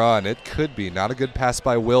turning run? It could be. Not a good pass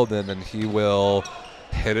by Wilden, and he will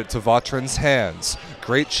hit it to Vautrin's hands.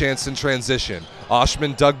 Great chance in transition.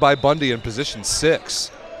 Oshman dug by Bundy in position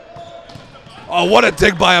 6. Oh, what a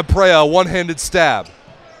dig by Aprea. One-handed stab.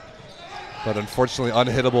 But unfortunately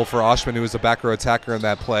unhittable for Oshman, who was a back row attacker in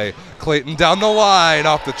that play. Clayton down the line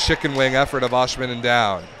off the chicken wing effort of Oshman and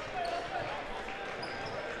down.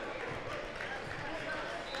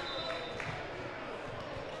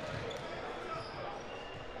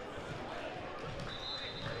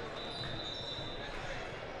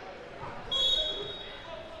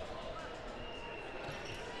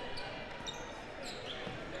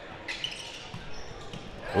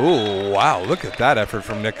 Ooh, wow, look at that effort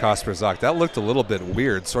from Nick Kasperzak. That looked a little bit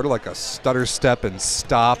weird, sort of like a stutter step and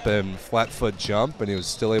stop and flat foot jump, and he was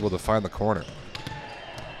still able to find the corner.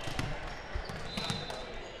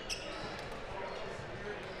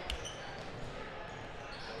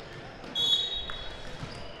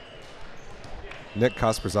 Nick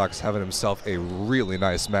Kasperzak's having himself a really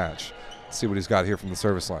nice match. Let's see what he's got here from the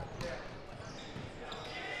service line.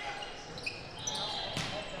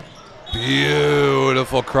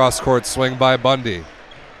 Beautiful cross-court swing by Bundy.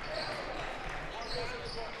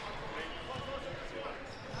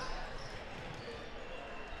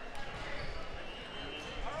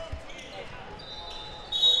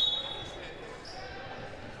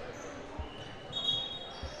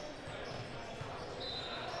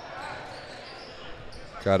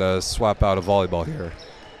 Got to swap out a volleyball here.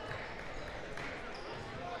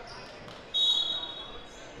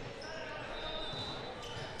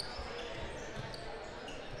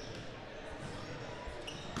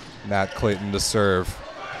 Matt Clayton to serve.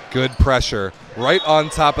 Good pressure right on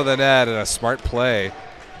top of the net, and a smart play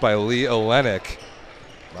by Lee Olenek.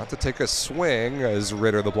 Not to take a swing as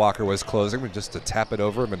Ritter, the blocker, was closing, but just to tap it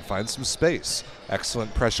over him and find some space.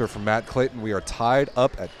 Excellent pressure from Matt Clayton. We are tied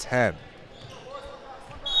up at 10.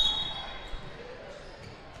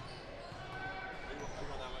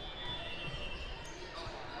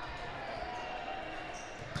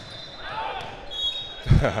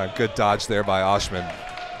 Good dodge there by Oshman.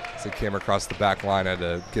 As he came across the back line, had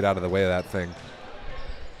to get out of the way of that thing.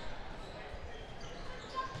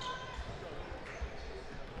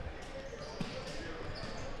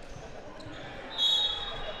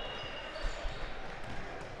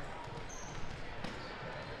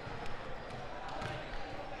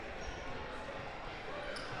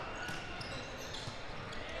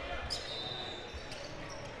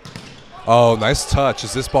 Oh, nice touch.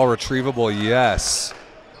 Is this ball retrievable? Yes.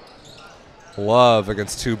 Love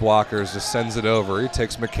against two blockers just sends it over. He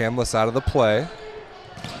takes McCandless out of the play.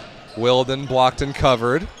 Wilden blocked and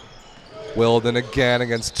covered. Wilden again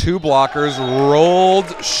against two blockers,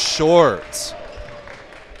 rolled short.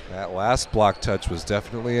 That last block touch was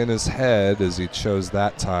definitely in his head as he chose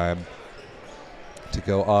that time to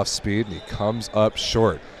go off speed, and he comes up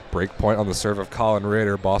short. Break point on the serve of Colin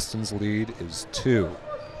Ritter. Boston's lead is 2.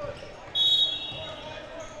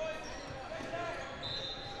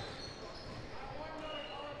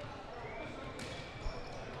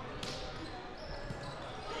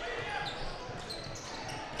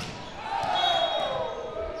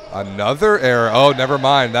 Another error. Oh, never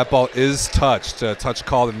mind. That ball is touched. Touch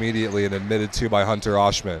called immediately and admitted to by Hunter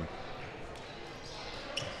Oshman.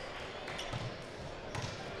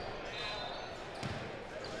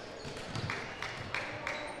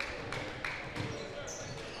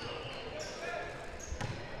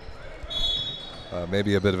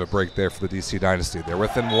 Maybe a bit of a break there for the DC Dynasty. They're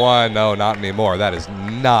within 1. No, not anymore. That is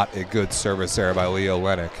not a good service error by Leo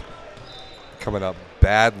Lennick. Coming up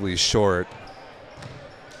badly short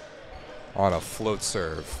on a float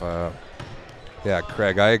serve. Yeah,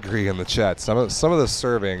 Craig, I agree in the chat. Some of the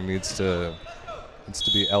serving needs to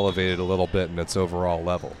be elevated a little bit in its overall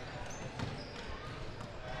level.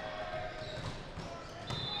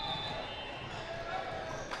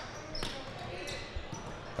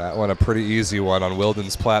 That one a pretty easy one on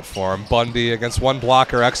Wilden's platform. Bundy against one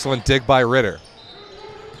blocker. Excellent dig by Ritter.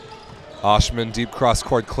 Oshman, deep cross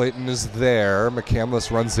court. Clayton is there. McCandless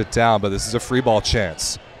runs it down, but this is a free ball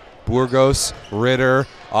chance. Burgos, Ritter,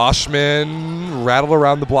 Oshman rattle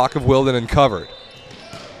around the block of Wilden and covered.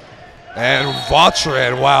 And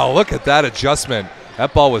Vautrin, wow, look at that adjustment.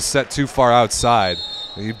 That ball was set too far outside.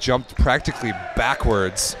 He jumped practically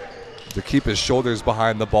backwards to keep his shoulders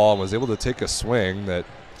behind the ball and was able to take a swing that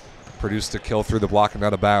produced a kill through the block and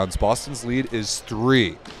out of bounds. Boston's lead is 3.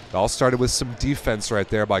 It all started with some defense right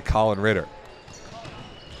there by Colin Ritter.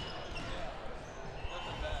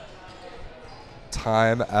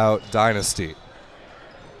 Timeout Dynasty.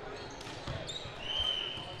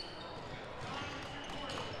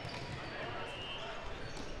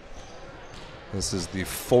 This is the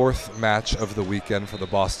 4th match of the weekend for the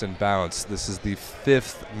Boston Bounce. This is the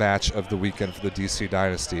 5th match of the weekend for the DC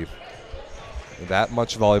Dynasty. That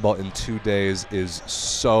much volleyball in 2 days is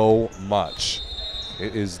so much.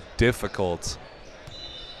 It is difficult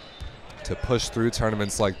to push through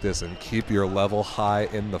tournaments like this and keep your level high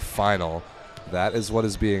in the final. That is what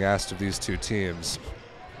is being asked of these two teams.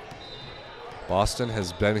 Boston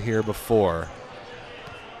has been here before.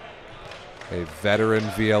 A veteran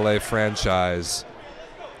VLA franchise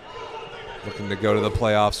looking to go to the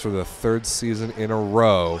playoffs for the 3rd season in a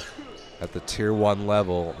row at the Tier 1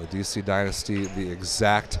 level. The DC Dynasty, the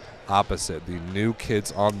exact opposite. The new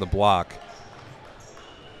kids on the block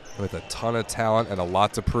with a ton of talent and a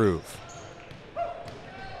lot to prove.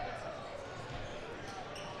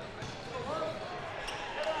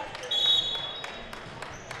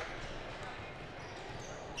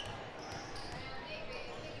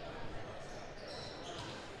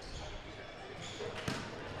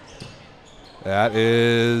 That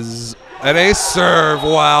is an ace serve.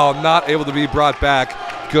 Wow, not able to be brought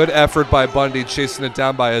back. Good effort by Bundy, chasing it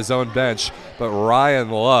down by his own bench. But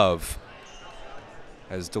Ryan Love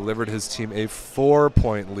has delivered his team a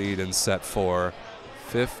 4-point lead in set 4,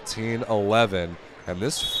 15-11. And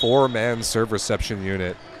this 4-man serve reception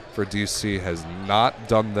unit for DC has not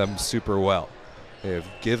done them super well. They have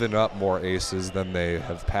given up more aces than they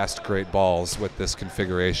have passed great balls with this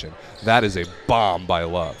configuration. That is a bomb by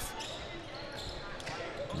Love.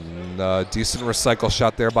 Decent recycle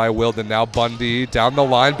shot there by Wilden. Now Bundy down the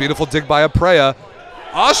line. Beautiful dig by Aprea.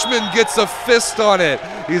 Oshman gets a fist on it.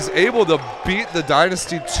 He's able to beat the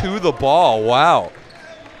Dynasty to the ball. Wow.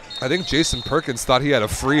 I think Jason Perkins thought he had a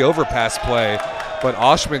free overpass play, but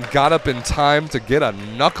Oshman got up in time to get a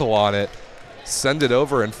knuckle on it, send it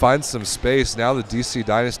over, and find some space. Now the DC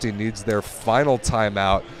Dynasty needs their final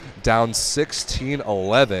timeout, down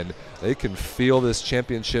 16-11. They can feel this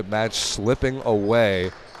championship match slipping away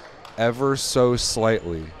ever so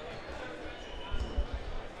slightly.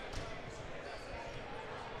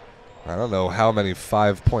 I don't know how many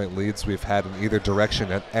 5-point leads we've had in either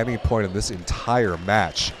direction at any point in this entire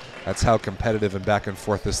match. That's how competitive and back and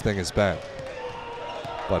forth this thing has been.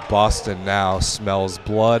 But Boston now smells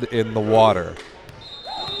blood in the water.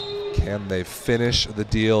 Can they finish the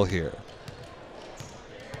deal here?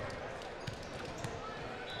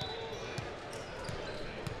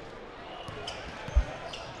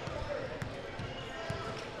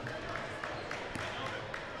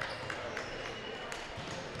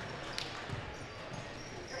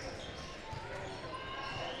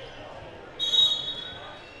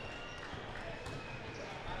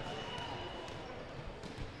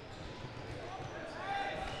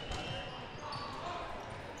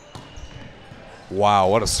 Wow,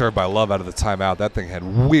 what a serve by Love out of the timeout. That thing had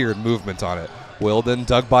weird movement on it. Wilden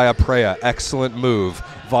dug by Aprea. Excellent move.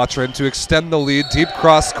 Vatrin to extend the lead. Deep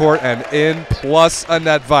cross court and in, plus a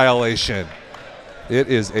net violation. It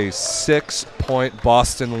is a 6-point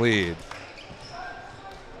Boston lead.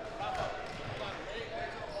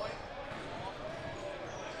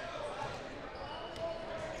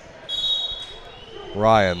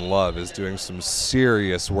 Ryan Love is doing some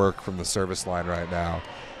serious work from the service line right now.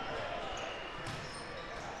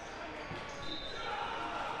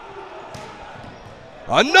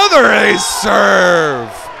 Another ace serve!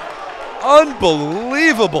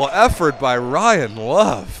 Unbelievable effort by Ryan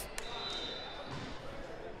Love.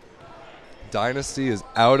 Dynasty is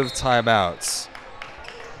out of timeouts.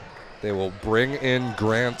 They will bring in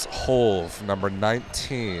Grant Holve, number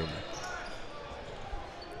 19.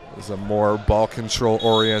 Is a more ball control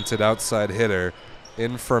oriented outside hitter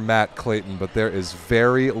in for Matt Clayton, but there is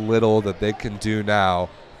very little that they can do now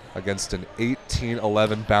against an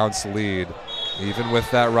 18-11 bounce lead. Even with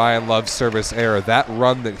that Ryan Love service error, that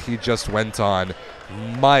run that he just went on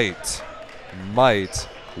might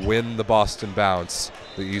win the Boston Bounce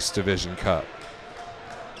the East Division Cup.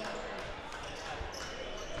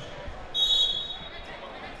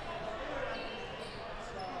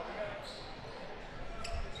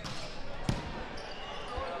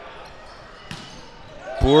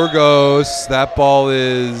 Burgos, that ball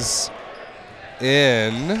is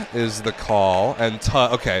in, is the call. And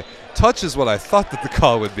okay, touch is what I thought that the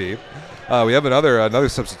call would be. We have another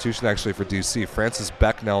substitution actually for DC. Francis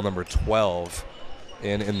Becknell, number 12,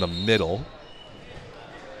 in the middle.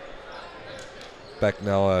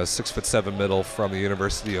 Becknell, 6'7" middle from the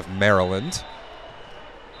University of Maryland.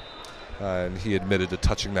 And he admitted to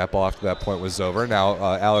touching that ball after that point was over. Now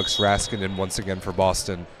Alex Raskin in once again for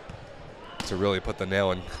Boston to really put the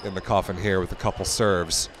nail in the coffin here with a couple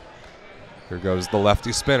serves. Here goes the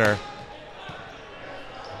lefty spinner.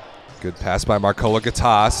 Good pass by Marcola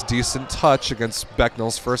Gatas. Decent touch against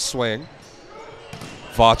Becknell's first swing.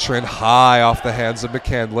 Vatrin high off the hands of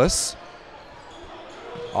McCandless.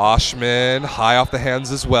 Oshman high off the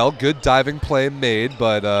hands as well. Good diving play made,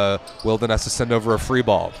 but Wilden has to send over a free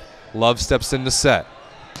ball. Love steps in to set.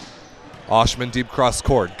 Oshman deep cross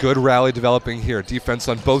court. Good rally developing here. Defense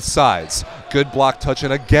on both sides. Good block touch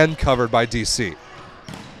and again covered by DC.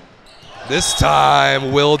 This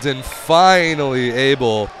time Wilden finally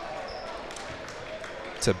able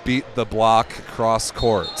to beat the block cross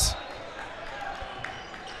court.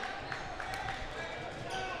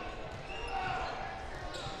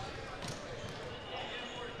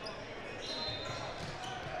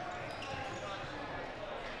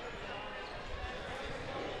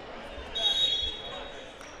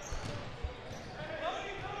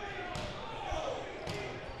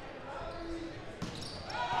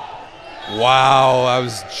 Wow, I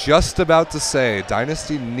was just about to say,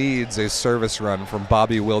 Dynasty needs a service run from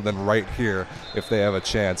Bobby Wilden right here if they have a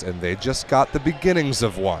chance, and they just got the beginnings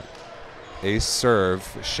of one. Ace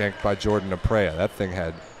serve shanked by Jordan Aprea. That thing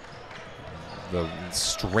had the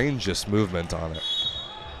strangest movement on it.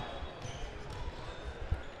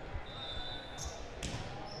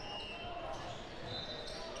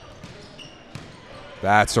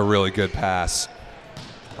 That's a really good pass.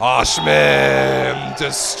 Oshman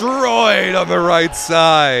destroyed on the right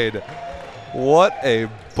side. What a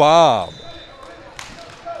bomb.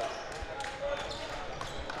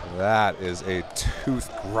 That is a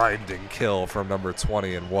tooth-grinding kill from number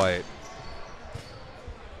 20 in white,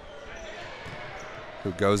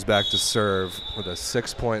 who goes back to serve with a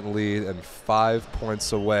 6-point lead and 5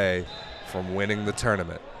 points away from winning the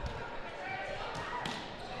tournament.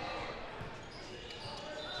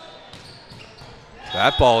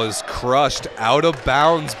 That ball is crushed out of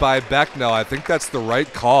bounds by Becknell. I think that's the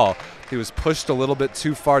right call. He was pushed a little bit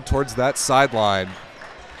too far towards that sideline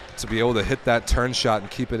to be able to hit that turn shot and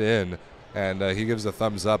keep it in. And he gives a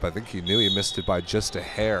thumbs up. I think he knew he missed it by just a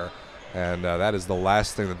hair. And that is the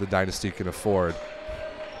last thing that the Dynasty can afford.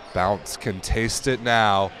 Bounce can taste it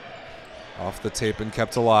now. Off the tape and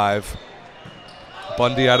kept alive.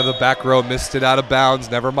 Bundy out of the back row, missed it out of bounds.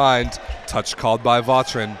 Never mind. Touch called by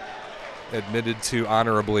Vatrin. Admitted to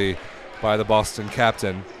honorably by the Boston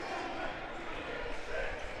captain.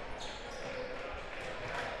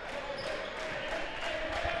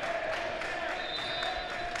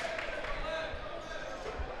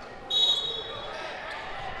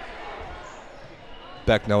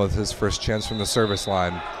 Becknell with his first chance from the service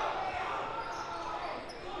line.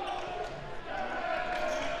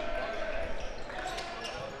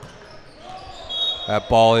 That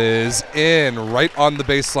ball is in, right on the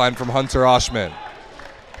baseline from Hunter Oshman.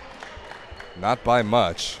 Not by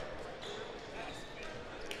much.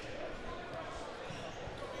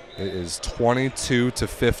 It is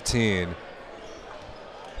 22-15.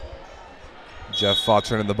 Jeff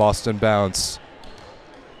Fawtrin and the Boston Bounce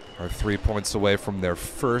are 3 points away from their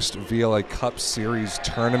first VLA Cup Series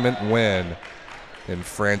tournament win in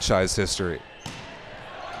franchise history.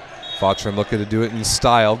 Fawtrin looking to do it in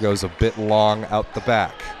style, goes a bit long out the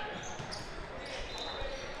back.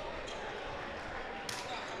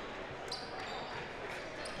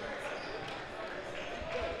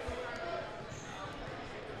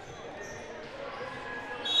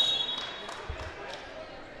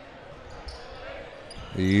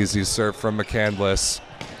 The easy serve from McCandless.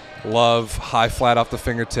 Love, high flat off the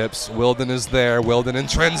fingertips. Wilden is there. Wilden in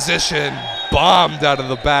transition. Bombed out of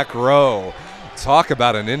the back row. Talk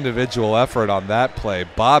about an individual effort on that play.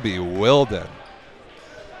 Bobby Wilden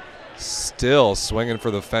still swinging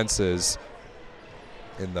for the fences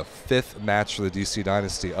in the 5th match for the DC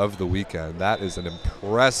Dynasty of the weekend. That is an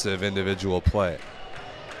impressive individual play.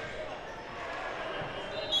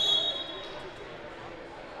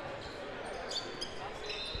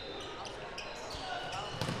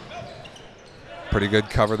 Pretty good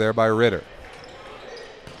cover there by Ritter.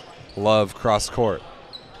 Love cross court.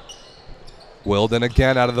 Wilden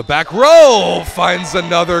again out of the back row finds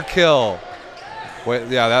another kill. Wait,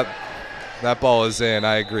 yeah, that ball is in.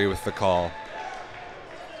 I agree with the call.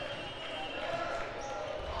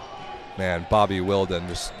 Man, Bobby Wilden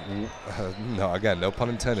just, no, again, no pun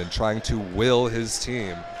intended, trying to will his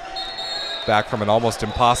team back from an almost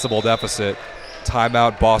impossible deficit.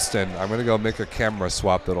 Timeout Boston. I'm going to go make a camera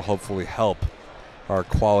swap that'll hopefully help our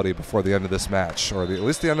quality before the end of this match, or at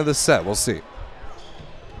least the end of this set. We'll see.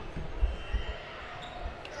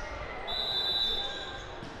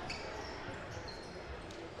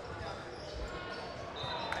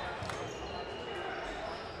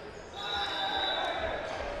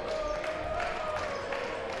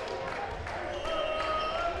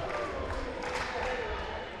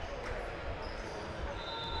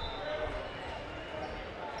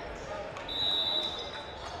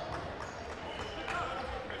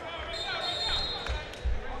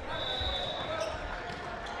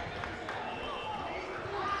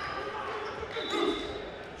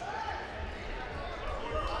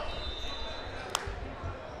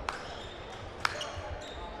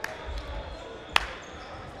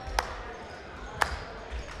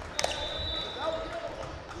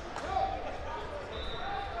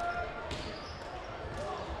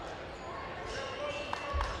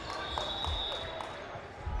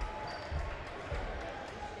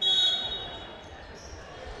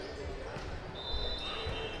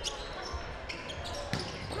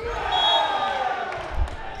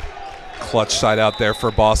 Clutch side out there for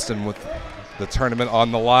Boston with the tournament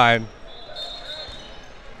on the line.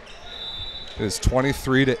 It is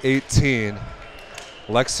 23-18.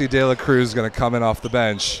 Lexi De La Cruz going to come in off the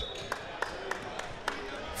bench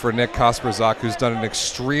for Nick Kasperzak, who's done an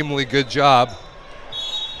extremely good job.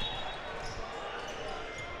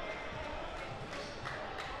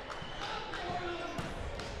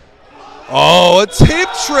 Oh, a tape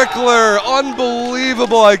trickler!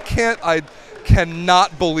 Unbelievable! I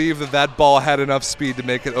cannot believe that ball had enough speed to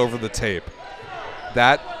make it over the tape.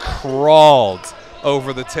 That crawled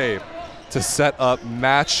over the tape to set up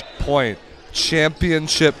match point,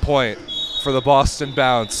 championship point for the Boston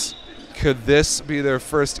Bounce. Could this be their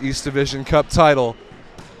first East Division Cup title?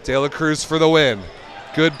 De La Cruz for the win.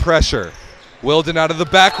 Good pressure. Wilden out of the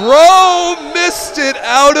back row, missed it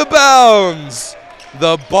out of bounds.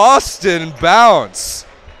 The Boston Bounce.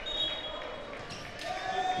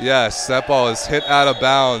 Yes, that ball is hit out of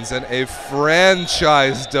bounds, and a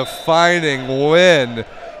franchise-defining win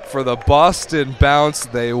for the Boston Bounce.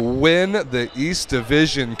 They win the East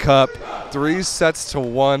Division Cup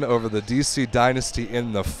 3-1 over the DC Dynasty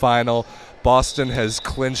in the final. Boston has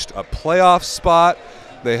clinched a playoff spot.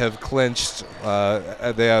 They have clinched,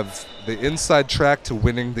 they have the inside track to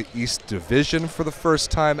winning the East Division for the first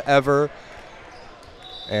time ever.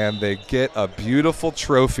 And they get a beautiful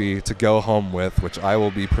trophy to go home with, which I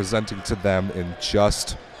will be presenting to them in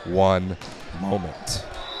just one moment.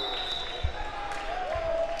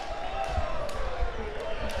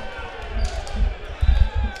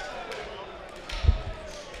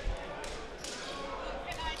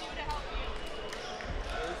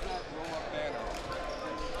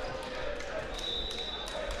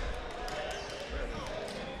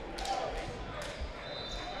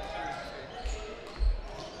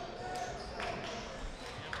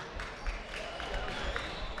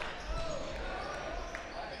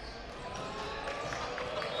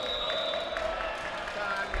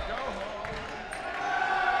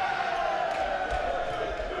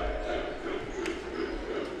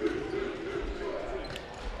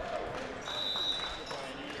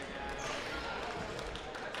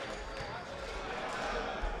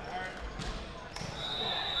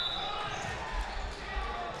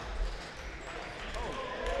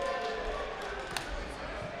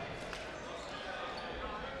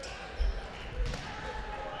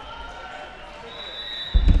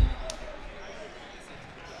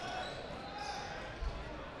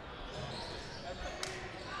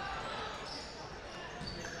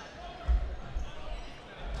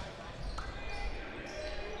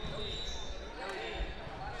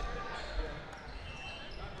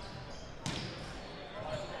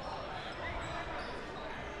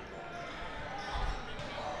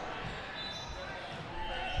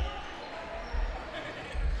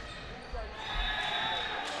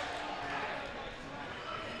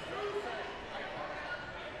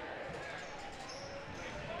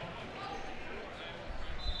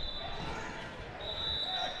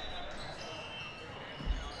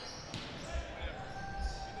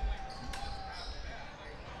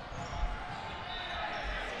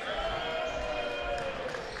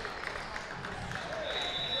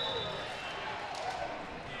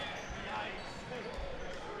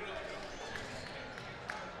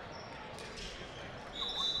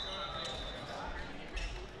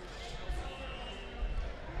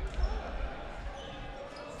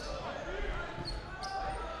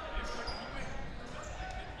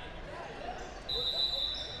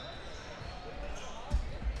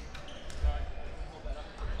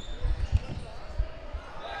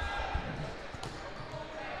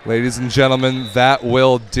 Ladies and gentlemen, that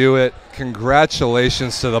will do it.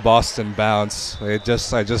 Congratulations to the Boston Bounce. I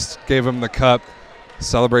just gave them the cup.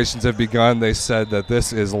 Celebrations have begun. They said that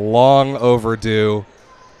this is long overdue,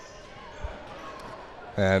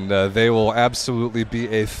 and they will absolutely be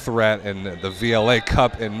a threat in the VLA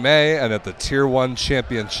Cup in May and at the Tier 1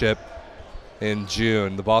 Championship in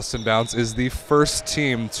June. The Boston Bounce is the first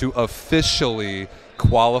team to officially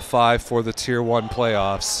qualify for the Tier 1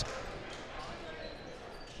 playoffs.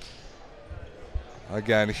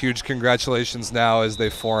 Again, huge congratulations now as they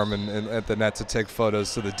form at the net to take photos.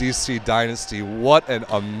 So the DC Dynasty, what an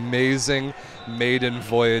amazing maiden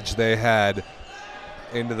voyage they had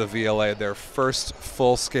into the VLA, their first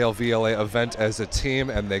full-scale VLA event as a team,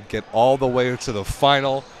 and they get all the way to the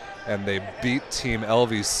final, and they beat Team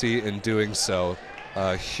LVC in doing so.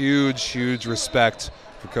 Huge, huge respect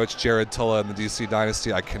for Coach Jared Tulla and the DC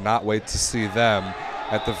Dynasty. I cannot wait to see them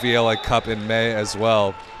at the VLA Cup in May as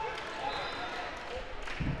well.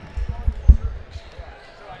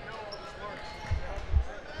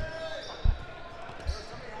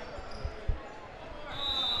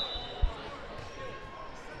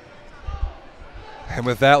 And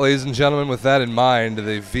with that, ladies and gentlemen, with that in mind,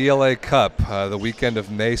 the VLA Cup, the weekend of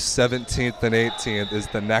May 17th and 18th, is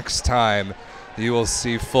the next time you will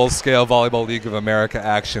see full-scale Volleyball League of America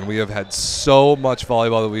action. We have had so much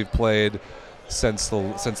volleyball that we've played since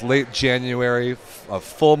late January, a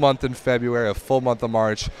full month in February, a full month of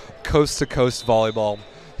March, coast-to-coast volleyball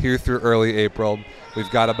here through early April. We've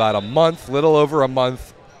got about a month, little over a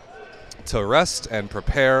month, to rest and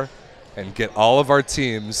prepare and get all of our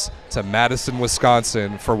teams to Madison,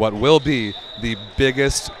 Wisconsin for what will be the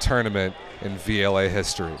biggest tournament in VLA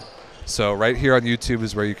history. So right here on YouTube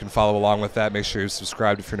is where you can follow along with that. Make sure you're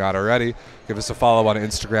subscribed if you're not already. Give us a follow on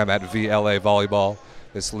Instagram at VLA Volleyball.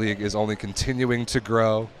 This league is only continuing to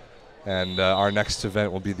grow, and our next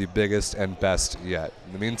event will be the biggest and best yet.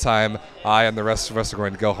 In the meantime, I and the rest of us are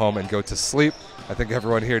going to go home and go to sleep. I think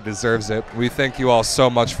everyone here deserves it. We thank you all so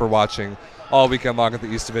much for watching all weekend long at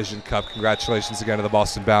the East Division Cup. Congratulations again to the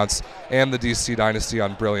Boston Bounce and the DC Dynasty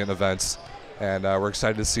on brilliant events. And we're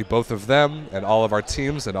excited to see both of them and all of our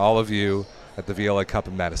teams and all of you at the VLA Cup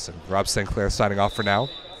in Madison. Rob St. Clair signing off for now.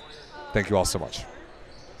 Thank you all so much.